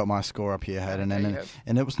actually got my score up here, Hayden, Okay,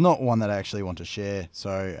 and it was not one that I actually want to share.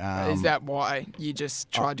 So is that why you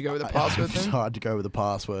just tried to go with the password I thing? tried to go with the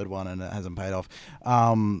password one, and it hasn't paid off.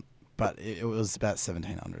 But it was about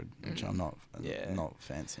 1,700, which I'm not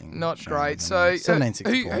fancying. Not great. So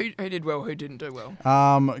 1764. who did well? Who didn't do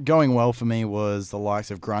well? Going well for me was the likes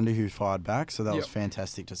of Grundy, who fired back, so that was Yep.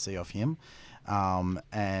 fantastic to see off him.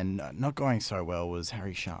 And not going so well was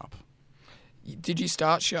Harry Sharp. Did you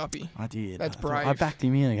start Sharpie? I did. That's I brave. I backed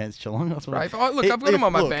him in against Geelong. That's what Brave. Oh, look, I've got him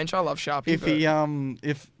on my bench. I love Sharpie.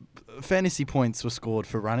 If fantasy points were scored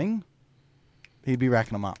for running, he'd be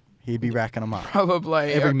racking them up.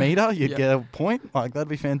 Probably Every metre, you'd Yep. get a point. Like, that'd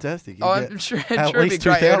be fantastic. You'd I'm get sure at it'd be least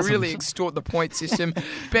great. It would 2,000. really extort the point system.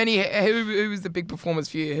 Benny, who was the big performance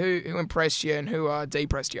for you? Who impressed you and who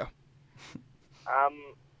depressed you?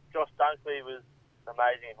 Josh Dunkley was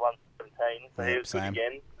amazing at 117, so he Yep, was same. good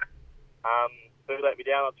again. Who let me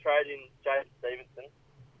down? I traded in Jason Stevenson.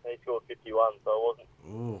 He scored 51, so I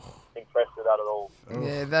wasn't impressed with that at all.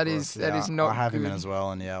 Yeah, that is not I have him in good. as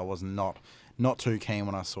well, and I was not too keen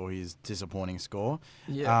when I saw his disappointing score.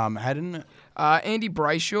 Yeah. Hadn't Andy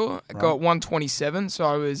Brayshaw got 127, so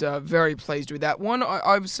I was very pleased with that one.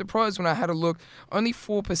 I was surprised when I had a look. Only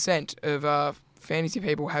 4% of fantasy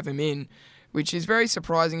people have him in, which is very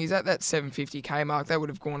surprising. He's at that 750k mark. That would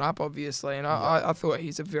have gone up, obviously, and I thought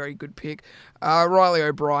he's a very good pick. Riley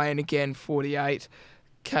O'Brien, again, 48.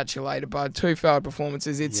 Catch you later, bud. 2 failed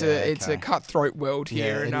performances. It's a cutthroat world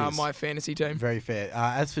here in my fantasy team. very fair.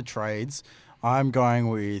 As for trades, I'm going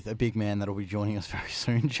with a big man that'll be joining us very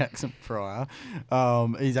soon, Jaxon Pryor.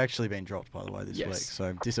 He's actually been dropped, by the way, this week,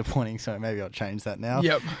 so disappointing. So maybe I'll change that now.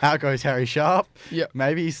 Yep. Out goes Harry Sharp. Yep.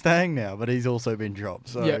 Maybe he's staying now, but he's also been dropped.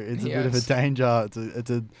 So Yep, it's a he bit of a has. danger.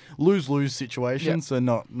 It's a lose-lose situation, Yep. so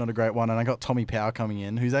not a great one. And I got Tommy Power coming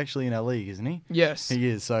in, who's actually in our league, isn't he? Yes. He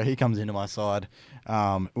is. So he comes into my side,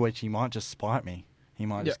 which he might just spite me. He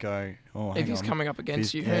might just go, oh, If hang he's on. coming up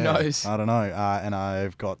against you, Yeah, who knows? I don't know. And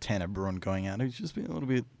I've got Tanner Bruin going out, who's just been a little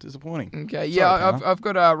bit disappointing. Okay, Sorry, I've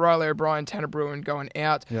got Riley O'Brien, Tanner Bruin going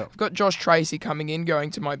out. Yep. I've got Josh Tracy coming in, going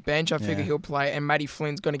to my bench. I figure Yeah. he'll play, and Matty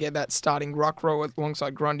Flynn's going to get that starting ruck role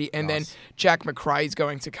alongside Grundy, and Nice. then Jack McRae's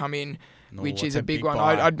going to come in, which that's is a a big big one.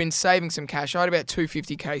 buy. I'd been saving some cash. I had about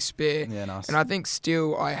 250k spare, Yeah, nice. and I think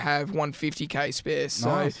still I have 150k spare. So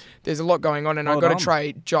Nice. there's a lot going on, and Well I've got done. to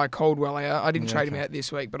trade Jai Caldwell out. I didn't Yeah, trade him okay. out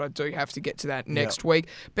this week, but I do have to get to that next week.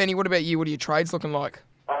 Benny, what about you? What are your trades looking like?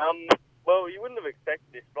 Well, you wouldn't have expected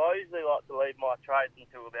this, but I usually like to leave my trades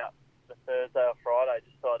until about the Thursday or Friday,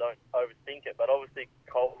 just so I don't overthink it. But obviously,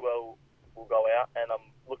 Caldwell will go out, and I'm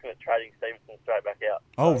looking at trading Stevenson straight back out.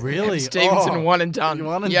 Oh, really? Stevenson, one and done.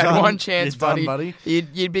 One and you had done. one chance, You're done, buddy. buddy.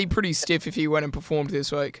 You'd be pretty stiff if he went and performed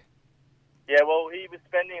this week. Yeah, well, he was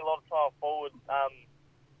spending a lot of time forward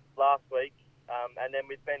last week, and then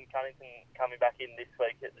with Ben Cunnington coming back in this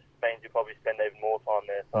week, it just means you'll probably spend even more time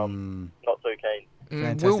there. So I'm not too keen.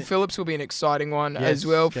 Fantastic. Will Phillips will be an exciting one Yes, as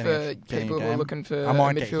well getting for getting people a who are game. looking for I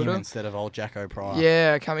might a get him midfielder. instead of old Jacko Pryor.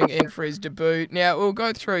 Yeah, coming in for his debut. Now, we'll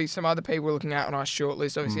go through some other people we're looking at on our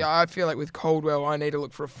shortlist. Obviously, I feel like with Caldwell, I need to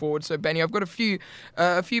look for a forward. So, Benny, I've got a few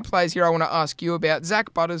players here I want to ask you about.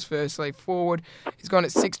 Zach Butters, firstly, forward. He's gone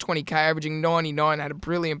at 620k, averaging 99, had a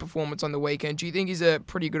brilliant performance on the weekend. Do you think he's a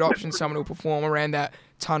pretty good option, someone who'll perform around that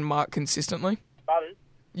ton mark consistently? Butters?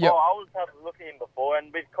 Yep. Oh, I was having a look at him before, and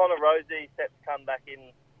with Connor Rosie set to come back in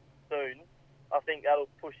soon, I think that'll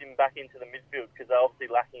push him back into the midfield because they're obviously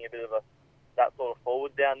lacking a bit of that sort of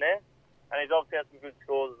forward down there. And he's obviously had some good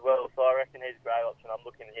scores as well, so I reckon he's a great option. I'm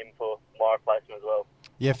looking at him for my replacement as well.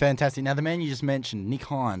 Yeah, fantastic. Now, the man you just mentioned, Nick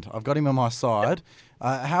Hind, I've got him on my side.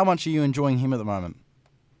 How much are you enjoying him at the moment?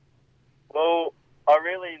 Well, I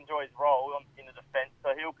really enjoy his role in the defence,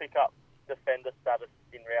 so he'll pick up defender status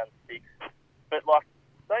in round 6. But,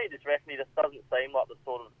 don't you just reckon he just doesn't seem like the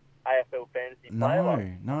sort of AFL fantasy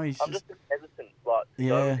player? No, he's I'm just hesitant, to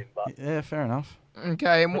go with him, but yeah, fair enough.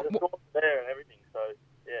 Okay, and the score's there and everything, so,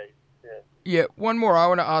 yeah. yeah, one more I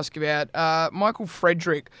want to ask about. Michael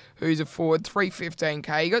Frederick, who's a forward,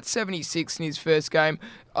 315k. He got 76 in his first game.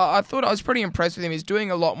 I thought I was pretty impressed with him. He's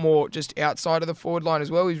doing a lot more just outside of the forward line as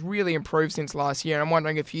well. He's really improved since last year, and I'm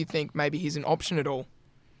wondering if you think maybe he's an option at all.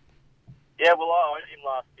 Yeah, well, I owned him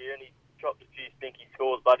last year, and he dropped a few stinky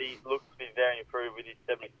scores, but he looks to be very improved with his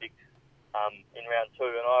 76 in round 2,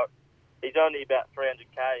 and he's only about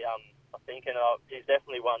 300k, I think, and he's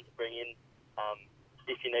definitely one to bring in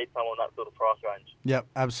if you need someone that sort of price range. Yep,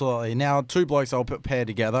 absolutely. Now, two blokes I'll put paired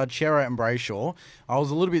together, Chera and Brayshaw. I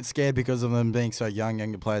was a little bit scared because of them being so young.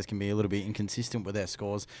 Younger players can be a little bit inconsistent with their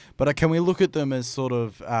scores. But can we look at them as sort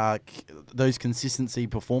of those consistency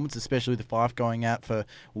performances, especially with the Fife going out for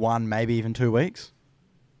 1, maybe even 2 weeks?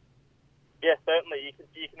 Yeah, certainly.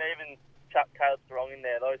 You can even chuck Caleb Strong in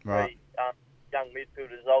there. Those Right. three young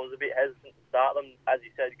midfielders, I was a bit hesitant to start them, as you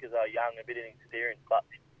said, because they're young, a bit inexperienced. But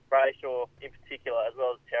Brayshaw in particular, as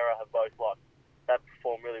well as Chera, have both they've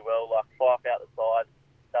performed really well. Like Fife out the side,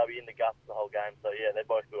 they'll be in the guts the whole game. So yeah, they're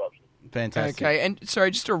both good options. Fantastic. Okay, and sorry,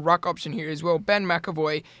 just a ruck option here as well. Ben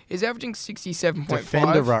McAvoy is averaging 67.5.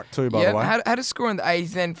 Defender ruck too, by the way. Had a score in the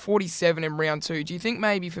 80s, then 47 in round 2. Do you think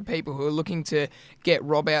maybe for people who are looking to get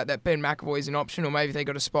Rob out that Ben McAvoy is an option, or maybe they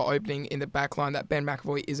got a spot opening in the back line that Ben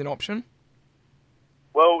McAvoy is an option?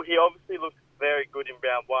 Well, he obviously looked very good in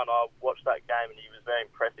round 1. I watched that game and he was very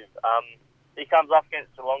impressive. He comes up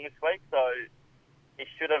against Geelong this week, so he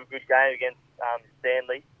should have a good game against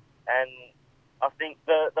Stanley. And I think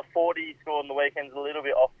the 40 he scored on the weekend's a little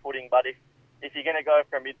bit off-putting, but if you're going to go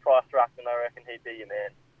for a mid-price ruck, then I reckon he'd be your man.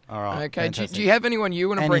 All right. Okay, do you have anyone you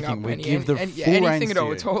want to bring up, Anything. We Benny? give the full anything reins at to all.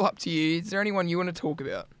 you. It's all up to you. Is there anyone you want to talk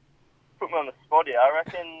about? Put me on the spot here. I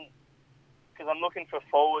reckon, because I'm looking for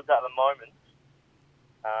forwards at the moment.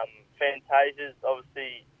 Fantasia's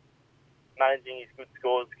obviously managing his good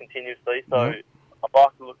scores continuously, so I'd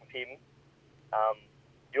like to look at him.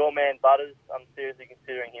 Your man Butters, I'm seriously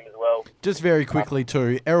considering him as well. Just very quickly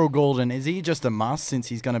too, Errol Goulden, is he just a must since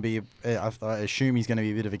he's going to be, I assume he's going to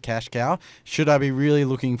be a bit of a cash cow? Should I be really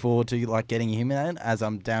looking forward to getting him in as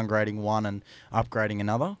I'm downgrading one and upgrading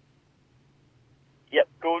another? Yep,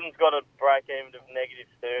 Goulden's got a break even of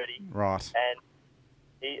 -30. Right. And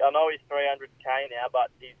I know he's 300k now, but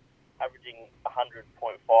he's averaging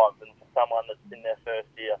 100.5, and for someone that's in their first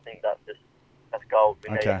year, I think that's gold.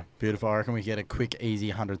 Okay, beautiful. I reckon we get a quick, easy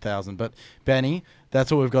 100,000. But, Benny,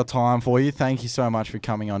 that's all we've got time for you. Thank you so much for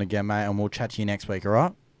coming on again, mate, and we'll chat to you next week, all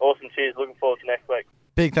right? Awesome, cheers. Looking forward to next week.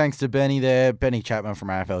 Big thanks to Benny there, Benny Chapman from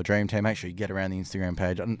AFL Dream Team. Make sure you get around the Instagram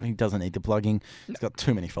page. He doesn't need the plugging. He's got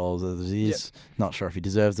too many followers as it is. Not sure if he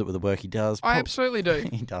deserves it with the work he does. I absolutely do.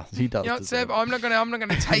 He does. He does. You know what, deserve Seb? it. I'm not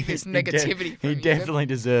gonna take this negativity from He you. definitely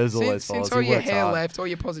deserves all those followers. Since all He your works hair hard. left, all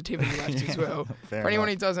your positivity left as well. Fair For anyone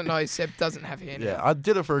enough. who doesn't know, Seb doesn't have hair now. Yeah, I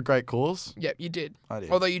did it for a great cause. Yep, you did. I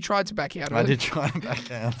did. Although you tried to back out of I it. did try and back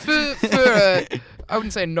down. For I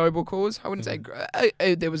wouldn't say a noble cause. I wouldn't say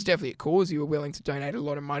there was definitely a cause. You were willing to donate a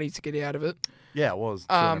lot of money to get out of it. Yeah, it was.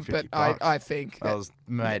 But I think that was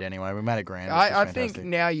made anyway. We made a grand. I think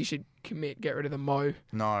now you should get rid of the mo.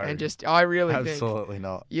 No. And just I really think absolutely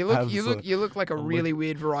not. you look like a really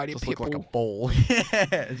weird variety of Just look pitbull. like a ball.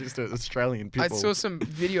 Yeah, just an Australian pitbull. I saw some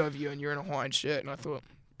video of you and you're in a Hawaiian shirt and I thought,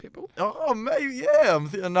 pitbull? Oh, maybe, yeah.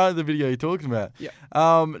 I know the video you're talking about. Yeah.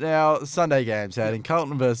 Now, Sunday games out in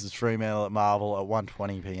Carlton versus Fremantle at Marvel at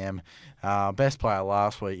 1:20 p.m. Best player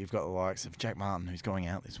last week, you've got the likes of Jack Martin, who's going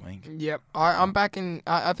out this week. Yep. I'm back in.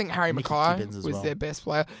 I think Harry Mickey Mackay Gibbons as was well. their best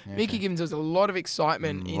player. Yeah, Mickey okay. Gibbons, there was a lot of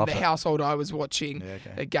excitement in loved the it. household I was watching Yeah,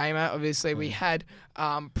 okay. the game at. Obviously, we had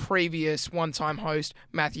previous one-time host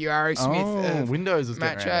Matthew Arrowsmith of Windows is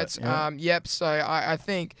Match getting around Chats. it, yeah. Yep. So I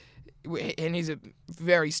think, and he's a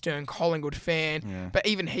very stern Collingwood fan, Yeah. but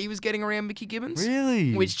even he was getting around Mickey Gibbons.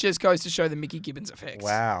 Really? Which just goes to show the Mickey Gibbons effects.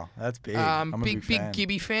 Wow, that's big. I'm a big fan.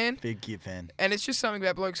 Gibby fan. Big Gib fan. And it's just something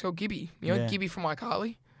about blokes called Gibby. You know, Yeah. Gibby from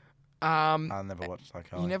iCarly. I never watched that.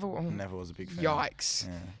 You never was a big fan. Yikes.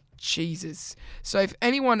 Yeah. Jesus. So if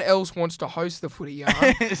anyone else wants to host the footy yarn,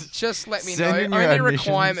 just let me Send in know. your Only admissions.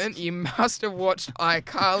 requirement, you must have watched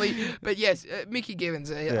iCarly. But yes, Mickey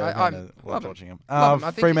Gibbons. Yeah, I love love him. watching him. Love him.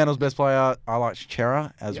 I think Fremantle's best player, I like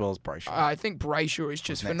Chera as well as Brayshaw. I think Brayshaw is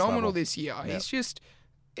just Next phenomenal level. this year. Yep.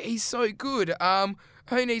 He's so good.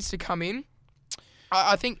 Who needs to come in?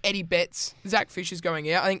 I think Eddie Betts, Zach Fisher's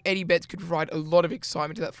going out. I think Eddie Betts could provide a lot of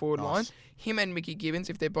excitement to that forward line. Him and Mickey Gibbons,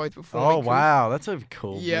 if they're both performing. Oh, wow. That's a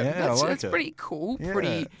cool. Yeah, I like that's it. pretty cool. Yeah, Pretty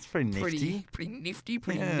it's pretty nifty. Pretty nifty,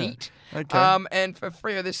 pretty Yeah. neat. Okay. And for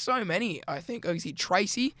Freo, there's so many. I think obviously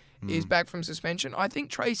Tracy is back from suspension. I think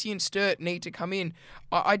Tracy and Sturt need to come in.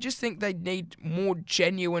 I just think they need more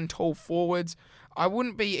genuine tall forwards. I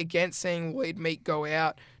wouldn't be against seeing Lloyd Meek go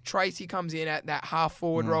out. Tracy comes in at that half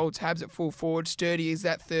forward role, Tabs at full forward, Sturdy is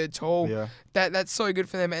that third tall. Yeah. That's so good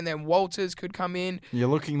for them. And then Walters could come in. You're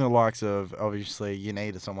looking the likes of, obviously, you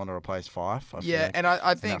need someone to replace Fife. I feel like, And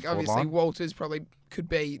I in think that forward obviously line. Walters probably could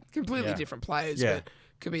be completely Yeah. different players, Yeah. but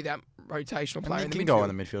could be that rotational player And in he the can midfield. go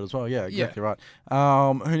in the midfield as well. Yeah, Yeah. exactly right.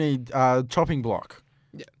 Who need chopping block?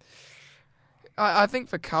 I think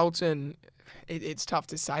for Carlton, it's tough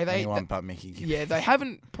to say. Anyone but Mickey. Yeah, they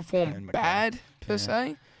haven't performed And McLeod. bad per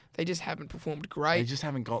se. They just haven't performed great. They just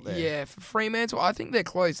haven't got there. Yeah, for Fremantle, I think they're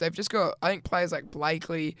close. They've just got, I think players like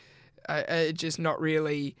Blakely are just not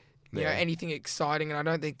really, you know, anything exciting, and I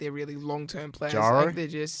don't think they're really long-term players. Jaro? I think they're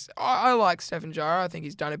just, I like Stephen Jaro. I think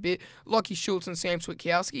he's done a bit. Lockie Schultz and Sam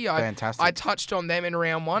Switkowski. Fantastic. I touched on them in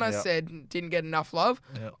round one. I Yep. said didn't get enough love.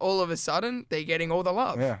 Yep. All of a sudden, they're getting all the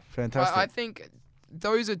love. Yeah, fantastic. I think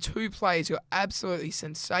those are two players who are absolutely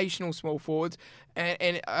sensational small forwards,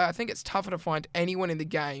 and I think it's tougher to find anyone in the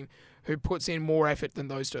game who puts in more effort than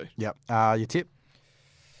those two. Yep. Your tip?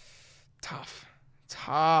 Tough.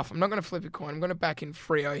 I'm not going to flip a coin. I'm going to back in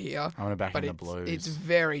Freo here. I'm going to back But in the Blues. it's a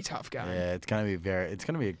very tough game. Yeah, it's going to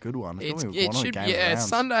be a good one. It's going to be It one of the should, game yeah,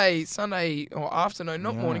 rounds. Sunday or afternoon,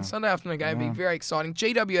 not morning, Sunday afternoon game will be very exciting.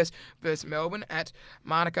 GWS versus Melbourne at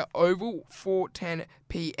Manuka Oval, 4:10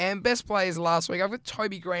 p.m. Best players last week. I've got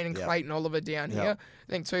Toby Green and Clayton Oliver down here.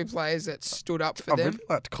 I think two players that stood up for I them. really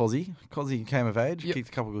liked Cozzy. Cozzy came of age, kicked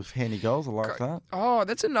a couple of handy goals. I like that. Oh,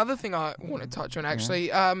 that's another thing I want to touch on,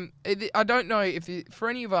 actually. I don't know if for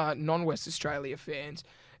any of our non-West Australia fans,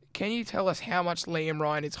 can you tell us how much Liam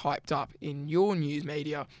Ryan is hyped up in your news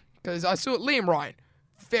media? Because I saw Liam Ryan,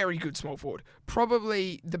 very good small forward.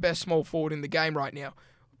 Probably the best small forward in the game right now.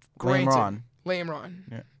 Liam Ryan. Liam Ryan.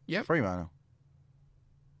 Yeah. Yep. Fremantle.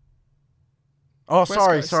 Oh, West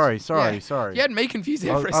sorry. Coast. You had me confused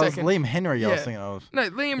there for a I was second. Liam Henry. I was Yeah. thinking of. No,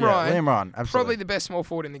 Liam Ryan. Liam Ryan. Absolutely. Probably the best small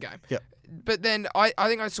forward in the game. Yep. But then I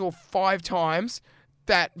think I saw 5 times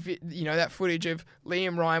that that footage of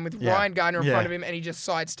Liam Ryan with Ryan Gardner in front of him, and he just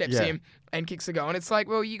sidesteps him and kicks the goal. And it's like,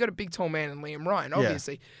 well, you got a big tall man in Liam Ryan,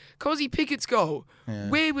 obviously. Cozzy Pickett's goal. Yeah.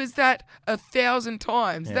 Where was that 1,000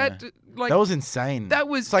 times? Yeah. That was insane. That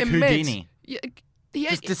was it's like immense. Houdini. Yeah.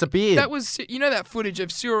 Just disappeared. That was, that footage of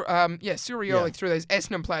Surioli through those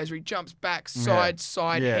Essendon players where he jumps back, side,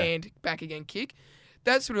 hand, back again, kick.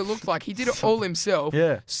 That's what it looked like. He did it all himself.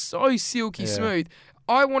 Yeah. So silky smooth.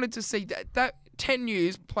 I wanted to see that 10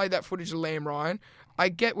 News played that footage of Liam Ryan. I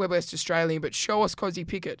get we're West Australian, but show us Cozzy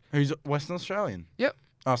Pickett. Who's Western Australian? Yep.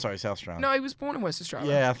 Oh, sorry, South Australian. No, he was born in West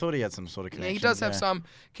Australia. Yeah, I thought he had some sort of connection. Yeah, he does have some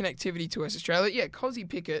connectivity to West Australia. Yeah, Cozzy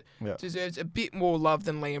Pickett deserves a bit more love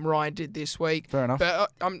than Liam Ryan did this week. Fair enough.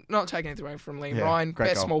 But I'm not taking anything away from Liam Ryan. Great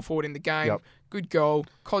Best goal. small forward in the game. Yep. Good goal.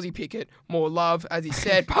 Cozzy Pickett, more love, as he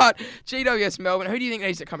said. But GWS Melbourne, who do you think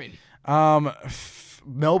needs to come in?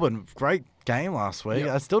 Melbourne, great game last week.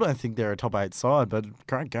 Yep. I still don't think they're a top 8 side, but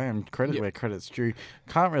great game. Credit where credit's due.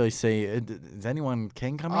 Can't really see. Does anyone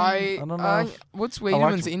can come in? I don't know. What's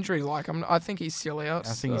Wiedemann's injury like? I think he's still out.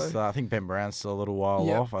 I think Ben Brown's still a little while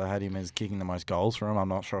off. I had him as kicking the most goals for him. I'm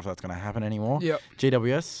not sure if that's going to happen anymore. Yep.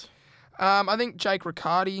 GWS. I think Jake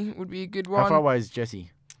Riccardi would be a good one. How far away is Jesse?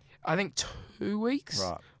 I think 2 weeks.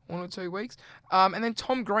 Right. 1 or 2 weeks. And then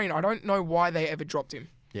Tom Green, I don't know why they ever dropped him.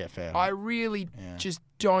 Yeah, fair. I really just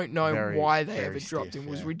don't know why they very ever dropped stiff, him.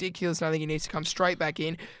 It was yeah. ridiculous, and I think he needs to come straight back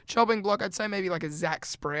in. Chopping block, I'd say maybe like a Zach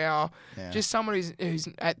Sproul. Yeah. Just someone who's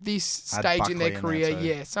at this Had stage Buckley in their in there career.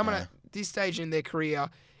 too. Someone Yeah. at this stage in their career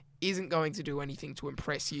isn't going to do anything to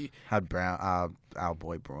impress you. Had Brown, our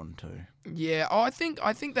boy Braun too. Yeah, I think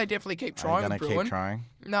they definitely keep trying with Are you Bruin. going to keep trying?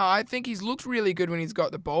 No, I think he's looked really good when he's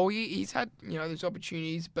got the ball. He's had those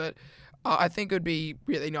opportunities, but I think it would be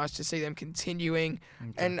really nice to see them continuing.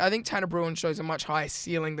 Okay. And I think Tanner Bruin shows a much higher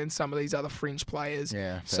ceiling than some of these other fringe players.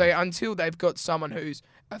 Yeah. So Fair. until they've got someone who's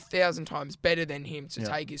 1,000 times better than him to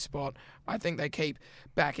take his spot, I think they keep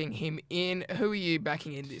backing him in. Who are you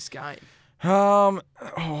backing in this game? I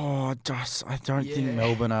don't think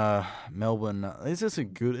Melbourne. It's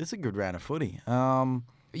a good round of footy.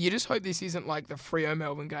 You just hope this isn't like the Freo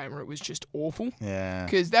Melbourne game where it was just awful. Yeah.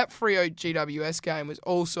 Because that Freo GWS game was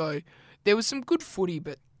also, there was some good footy,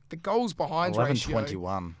 but the goals behind 11-21.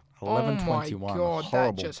 11-21. Oh my God,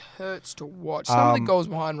 horrible. that just hurts to watch. Some of the goals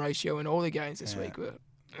behind ratio in all the games this week were.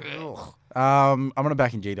 I'm gonna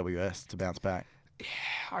back in GWS to bounce back.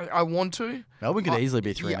 I want to. Melbourne could easily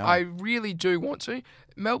be 3-0. Yeah, I really do want to.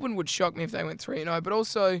 Melbourne would shock me if they went 3-0, but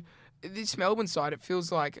also this Melbourne side, it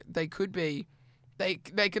feels like they could be. They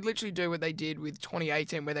could literally do what they did with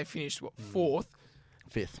 2018, where they finished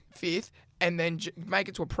fifth, and then make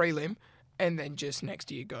it to a prelim, and then just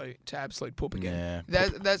next year go to absolute poop again. Yeah.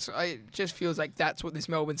 It just feels like that's what this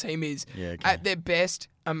Melbourne team is. Yeah, okay. At their best,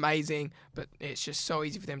 amazing, but it's just so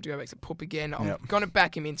easy for them to go back to pup again. I'm Yep. going to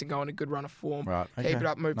back him in to go on a good run of form. Right. Keep Okay. it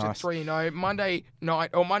up, move Nice. to 3-0. Monday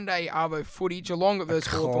Arvo footy, Geelong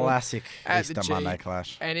versus Hawthorn. Classic at the Easter G. Monday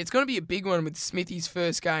clash. And it's going to be a big one with Smithy's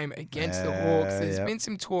first game against the Hawks. There's Yep. been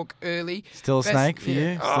some talk early. Still a snake for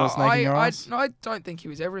you? Still a snake in your eyes? I don't think he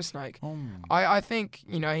was ever a snake. Oh. I think,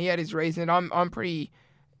 he had his reason. I'm pretty,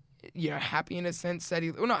 happy in a sense that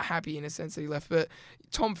not happy in a sense that he left, but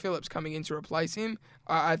Tom Phillips coming in to replace him,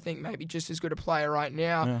 I think maybe just as good a player right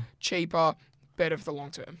now, Yeah. cheaper, better for the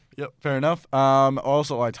long term. Yep, fair enough. I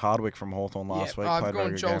also liked Hardwick from Hawthorn last week. I've Played a very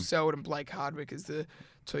gone good Joel game. Selwood and Blake Hardwick as the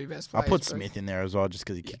two best I players. put both. Smith in there as well just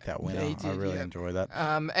because he kicked that winner. he did, I really yeah. enjoy that.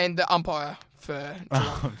 And the umpire for Geelong.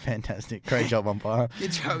 Oh, fantastic. Great job, umpire.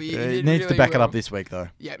 Good job. He He did needs to really back it well. up this week, though.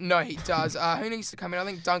 Yeah, no, he does. Who needs to come in? I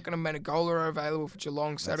think Duncan and Menegola are available for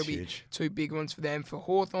Geelong, so That's that'll be huge. two big ones for them. For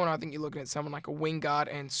Hawthorn, I think you're looking at someone like a Wingard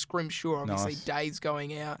and Scrimshaw. Obviously, Nice. Day's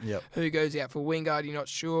going out. Yep. Who goes out for Wingard, you're not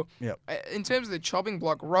sure. Yep. In terms of the chopping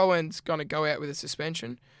block, Rowan's going to go out with a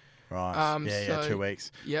suspension. Right. So- 2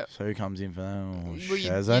 weeks. Yep. So who comes in for that? Oh, Well,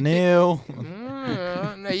 Shaz you O'Neill.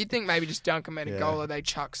 No, you'd think maybe just Duncan Menegola, they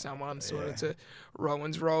chuck someone sort of to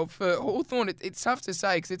Rowan's role. For Hawthorn, it's tough to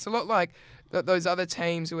say because it's a lot like those other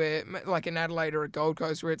teams where, like an Adelaide or a Gold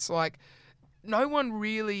Coast, where it's like no one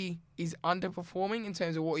really is underperforming in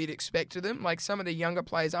terms of what you'd expect of them. Like some of the younger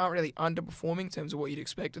players aren't really underperforming in terms of what you'd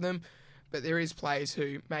expect of them. But there is players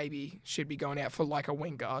who maybe should be going out for like a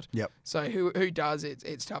Wingard. Yep. So who does it?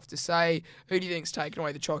 It's tough to say. Who do you think's taking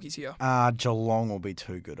away the chockies here? Geelong will be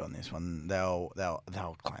too good on this one. They'll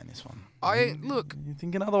claim this one. Look, You're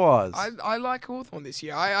thinking otherwise. I like Hawthorn this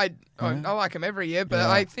year. I like him every year, but Yeah.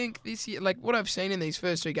 I think this year, like what I've seen in these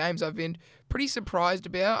first two games, I've been pretty surprised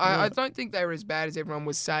about. I don't think they were as bad as everyone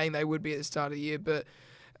was saying they would be at the start of the year, but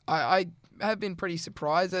I have been pretty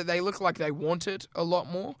surprised that they look like they want it a lot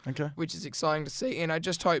more, Okay. which is exciting to see. And I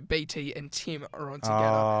just hope BT and Tim are on together.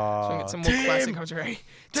 So we can get some more classic commentary.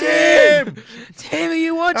 Tim, are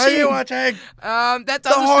you watching? Are you watching? That does The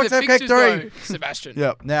us Hawks for have the kicked fixtures, three. though, Sebastian.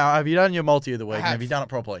 Yep. Now, have you done your multi of the week? And have. have you done it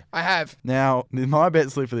properly? I have. Now, my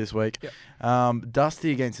bet slip for this week, Yep.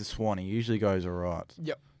 Dusty against the Swan, he usually goes all right.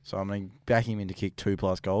 Yep. So I'm going to back him in to kick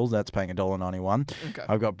 2+ goals. That's paying $1.91. Okay.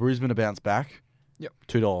 I've got Brisbane to bounce back. Yep.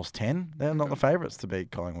 $2.10. They're not the favourites to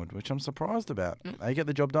beat Collingwood, which I'm surprised about. They get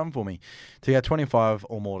the job done for me. To get 25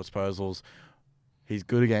 or more disposals, he's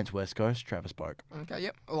good against West Coast, Travis Boak. Okay,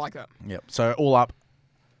 yep. I like that. Yep. So all up,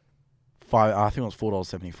 I think it was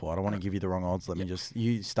 $4.74. I don't want to give you the wrong odds.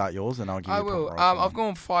 You start yours and I'll give you I the will. proper odds for I've mine.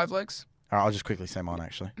 gone 5 legs. All right, I'll just quickly say mine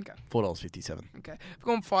actually. Okay. $4.57. Okay. I've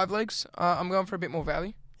gone 5 legs. I'm going for a bit more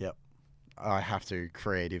value. Yep. I have to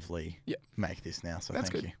creatively Yep. make this now, so That's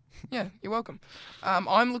thank good. you. Yeah, you're welcome.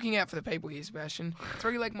 I'm looking out for the people here, Sebastian.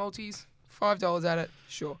 3-leg multis, $5 at it.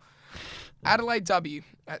 Sure. Adelaide W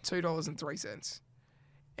at $2.03.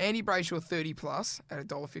 Andy Brayshaw 30+ at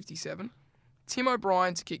 $1.57. Tim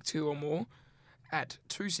O'Brien to kick 2 or more at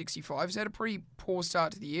 $2.65. He's had a pretty poor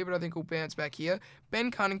start to the year, but I think he'll bounce back here.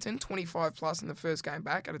 Ben Cunnington, 25+ in the first game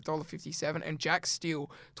back at $1.57. And Jack Steele,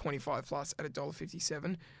 25+ at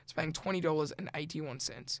 $1.57. It's paying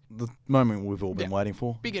 $20.81. The moment we've all been waiting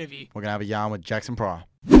for. Big interview. We're going to have a yarn with Jaxon Pryor.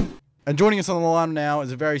 And joining us on the line now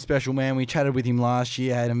is a very special man. We chatted with him last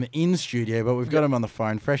year, had him in studio, but we've got him on the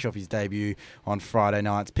phone, fresh off his debut on Friday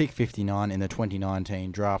nights, pick 59 in the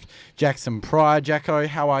 2019 draft. Jaxon Pryor. Jacko,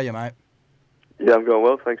 how are you, mate? Yeah, I'm going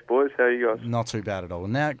well, thanks, boys. How are you guys? Not too bad at all.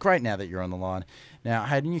 Now, great now that you're on the line. Now,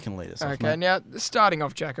 Hayden, you can lead us off, Okay, mate. now starting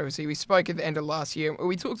off, Jack, obviously, we spoke at the end of last year.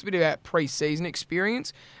 We talked a bit about pre-season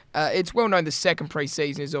experience. It's well known the second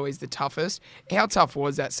pre-season is always the toughest. How tough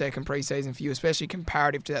was that second pre-season for you, especially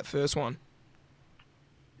comparative to that first one?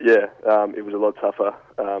 Yeah, it was a lot tougher.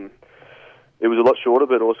 It was a lot shorter,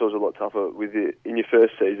 but also it was a lot tougher. In your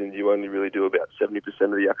first season, you only really do about 70%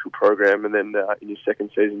 of the actual program, and then in your second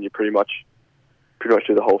season, you pretty much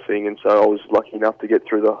do the whole thing. And so I was lucky enough to get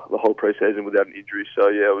through the whole pre-season without an injury. So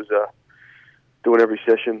yeah, I was doing every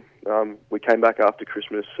session. We came back after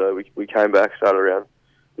Christmas, so we came back, started around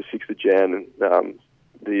the 6th of Jan, and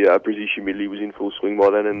the Brizzy humidity was in full swing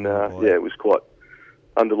by then, and it was quite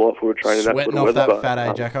undelightful to train in that sort Sweating of off weather. that fat,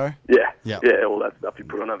 eh, Jacko? Yeah, all that stuff you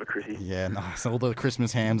put on over Chrissy. Yeah, nice. All the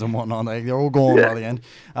Christmas hams and whatnot, they're all gone by the end.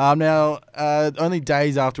 Now, only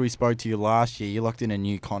days after we spoke to you last year, you locked in a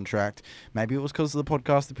new contract. Maybe it was because of the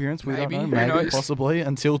podcast appearance. We don't know. Who Maybe, knows? possibly.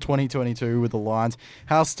 Until 2022 with the Lions.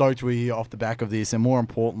 How stoked were you off the back of this? And more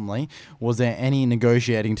importantly, was there any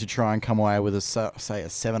negotiating to try and come away with a, say, a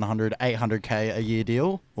 700, 800K a year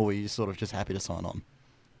deal? Or were you sort of just happy to sign on?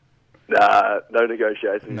 No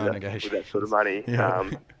negotiations. No with negotiations. that sort of money. Yeah.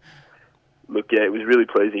 Look, yeah, it was really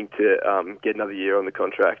pleasing to get another year on the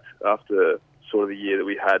contract after sort of the year that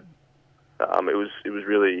we had. It was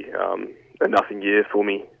really a nothing year for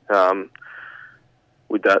me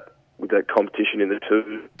with that competition in the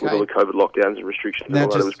two, with all the COVID lockdowns and restrictions and all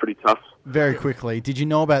that. It was pretty tough. Very quickly, did you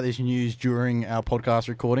know about this news during our podcast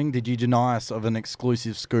recording? Did you deny us of an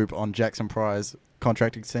exclusive scoop on Jaxon Pryor's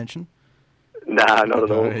contract extension? Nah, not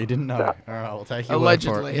at all. He didn't know. Nah. All right, we'll take your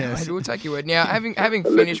Allegedly, word for it. Yes. we'll take your word. Now, having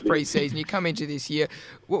finished pre-season, you come into this year.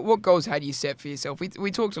 What goals had you set for yourself?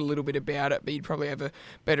 We talked a little bit about it, but you'd probably have a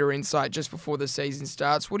better insight just before the season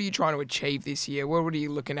starts. What are you trying to achieve this year? What are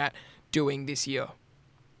you looking at doing this year?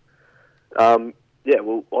 Yeah,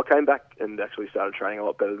 well, I came back and actually started training a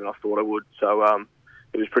lot better than I thought I would. So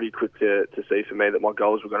it was pretty quick to see for me that my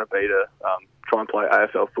goals were going to be to try and play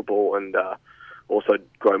AFL football and also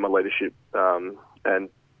grow my leadership. And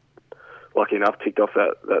lucky enough, ticked off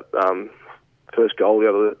that first goal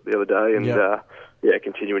the other day, and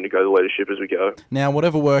continuing to go the leadership as we go. Now,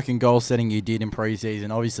 whatever work and goal setting you did in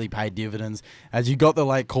pre-season obviously paid dividends as you got the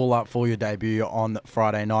late call-up for your debut on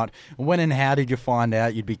Friday night. When and how did you find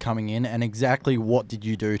out you'd be coming in, and exactly what did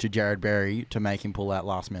you do to Jared Berry to make him pull out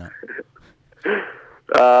last minute?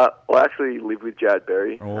 I actually live with Jared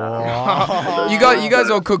Berry. You guys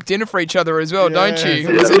all cook dinner for each other as well, don't you?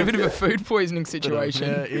 Yeah. Was it a bit of a food poisoning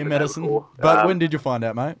situation? Ear medicine. But when did you find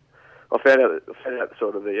out, mate? I found out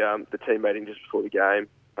sort of the team meeting just before the game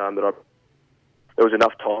that there was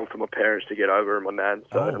enough time for my parents to get over and my nan.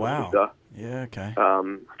 So oh, wow. Sister. Yeah, okay.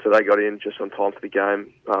 So they got in just on time for the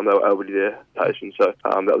game. They were elderly there, patient. So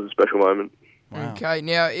that was a special moment. Wow. Okay,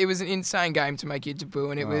 now it was an insane game to make your debut,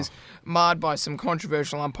 and it was marred by some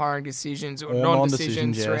controversial umpiring decisions or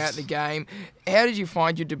non-decisions throughout the game. How did you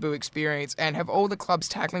find your debut experience, and have all the club's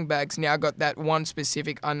tackling bags now got that one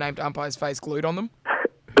specific unnamed umpire's face glued on them?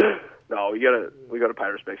 No, we got to pay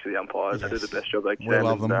respect to the umpires. They do the best job they can. We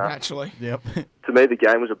love them. Naturally. Yep. To me, the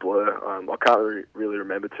game was a blur. I can't really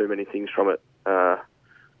remember too many things from it.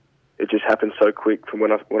 It just happened so quick from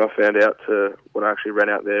when I found out to when I actually ran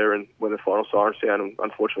out there and when the final siren sounded, and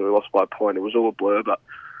unfortunately we lost by a point. It was all a blur, but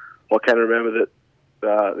I can remember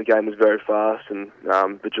that the game was very fast and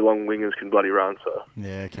the Geelong wingers can bloody run. So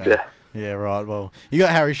yeah, okay. Yeah, right. Well, you got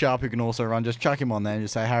Harry Sharp who can also run. Just chuck him on there and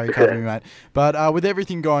just say, Harry, cover me, mate. But with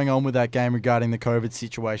everything going on with that game regarding the COVID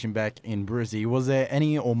situation back in Brizzy, was there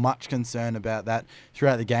any or much concern about that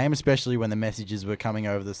throughout the game, especially when the messages were coming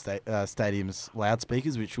over the stadium's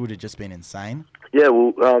loudspeakers, which would have just been insane? Yeah,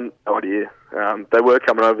 well, no idea. They were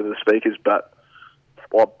coming over the speakers, but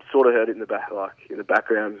I sort of heard it in the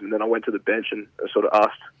background, and then I went to the bench and sort of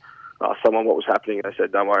asked someone what was happening, and they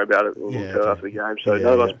said, "Don't worry about it. We'll tell after the game." So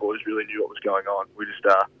none of us boys really knew what was going on. We just,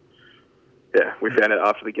 we found out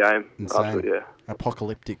after the game. Insane.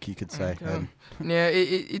 Apocalyptic, you could say. Okay. Now,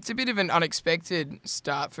 it's a bit of an unexpected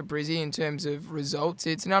start for Brizzy in terms of results.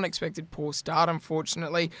 It's an unexpected poor start,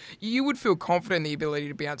 unfortunately. You would feel confident in the ability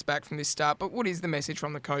to bounce back from this start, but what is the message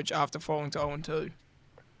from the coach after falling to 0-2?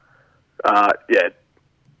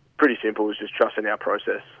 Pretty simple. It's just trusting our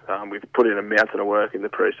process. We've put in a mountain of work in the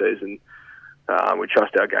pre-season. We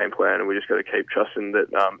trust our game plan, and we just got to keep trusting that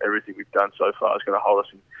everything we've done so far is going to hold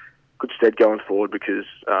us in good stead going forward. Because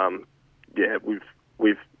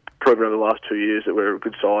we've proven over the last 2 years that we're a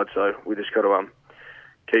good side. So we just got to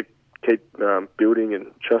keep building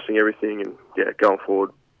and trusting everything, and going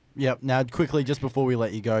forward. Yep. Now, quickly, just before we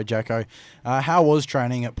let you go, Jacko, how was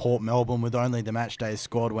training at Port Melbourne with only the match day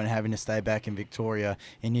squad when having to stay back in Victoria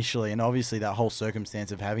initially, and obviously that whole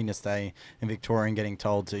circumstance of having to stay in Victoria and getting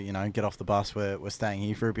told to, get off the bus, we're staying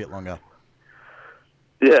here for a bit longer?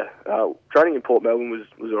 Yeah, training in Port Melbourne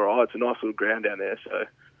was all right. It's a nice little ground down there, so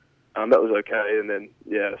that was okay. And then,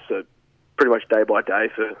 so pretty much day by day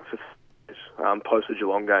for post the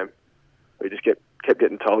Geelong game, we just kept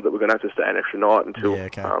getting told that we're going to have to stay an extra night until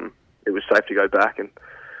it was safe to go back, and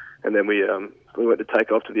then we went to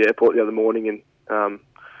take off to the airport the other morning, and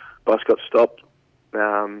bus got stopped.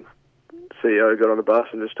 CEO got on the bus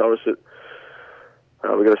and just told us that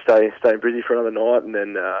we're going to stay in Brizzy for another night, and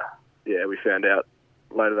then we found out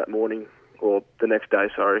later that morning, or the next day,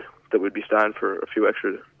 that we'd be staying for a few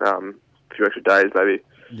extra days, maybe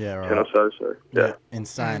 10 or so. So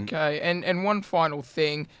insane. Okay, and one final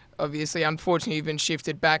thing. Obviously, unfortunately, you've been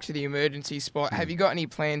shifted back to the emergency spot. Have you got any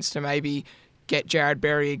plans to maybe get Jared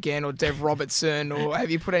Berry again or Dev Robertson, or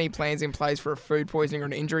have you put any plans in place for a food poisoning or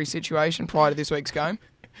an injury situation prior to this week's game?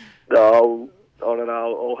 No, I don't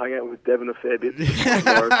know. I'll hang out with Devon a fair bit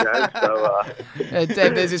tomorrow, James. So,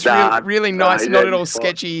 Dev, there's this really nice, not at all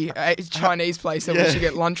sketchy Chinese place that we should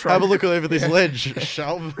get lunch from. Have a look over this ledge,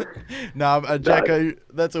 shove. Jacko,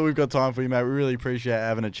 that's all we've got time for you, mate. We really appreciate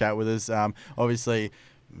having a chat with us. Obviously,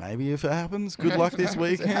 maybe if it happens, good luck this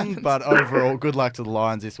weekend. But overall, good luck to the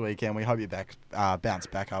Lions this weekend. We hope you bounce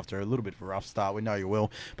back after a little bit of a rough start. We know you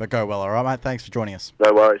will, but go well, all right, mate? Thanks for joining us.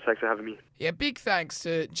 No worries. Thanks for having me. Yeah, big thanks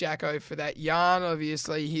to Jacko for that yarn.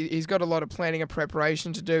 Obviously, he's got a lot of planning and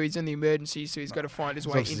preparation to do. He's in the emergency, so he's got to find his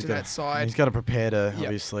way into that side. He's got to prepare to,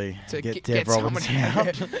 obviously, get Dev Robinson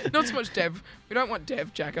out. Not so much Dev. We don't want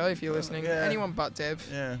Dev, Jacko, if you're listening. Anyone but Dev.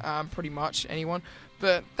 Pretty much anyone.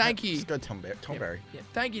 But thank you. Just go Tom Berry. Yeah,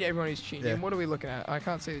 thank you to everyone who's tuned in. What are we looking at? I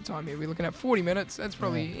can't see the time here. We're looking at 40 minutes. That's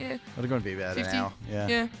probably, It's going to be about 50? an hour.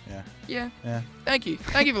 Yeah. Thank you.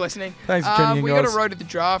 Thank you for listening. Thanks for tuning in, we guys. got a road to the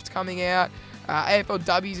draft coming out. AFL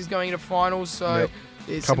W's is going into finals, so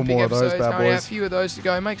there's Couple some big more of those episodes bad coming out. boys. A few of those to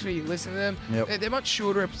go. Make sure you listen to them. They're much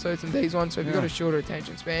shorter episodes than these ones, so if you've got a shorter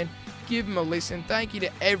attention span, give them a listen. Thank you to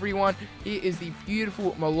everyone. Here is the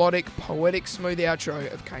beautiful, melodic, poetic, smooth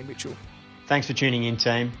outro of Kane Mitchell. Thanks for tuning in,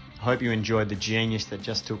 team. I hope you enjoyed the genius that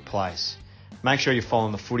just took place. Make sure you're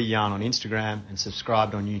following the Footy Yarn on Instagram and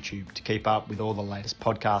subscribed on YouTube to keep up with all the latest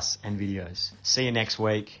podcasts and videos. See you next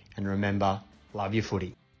week, and remember, love your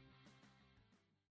footy.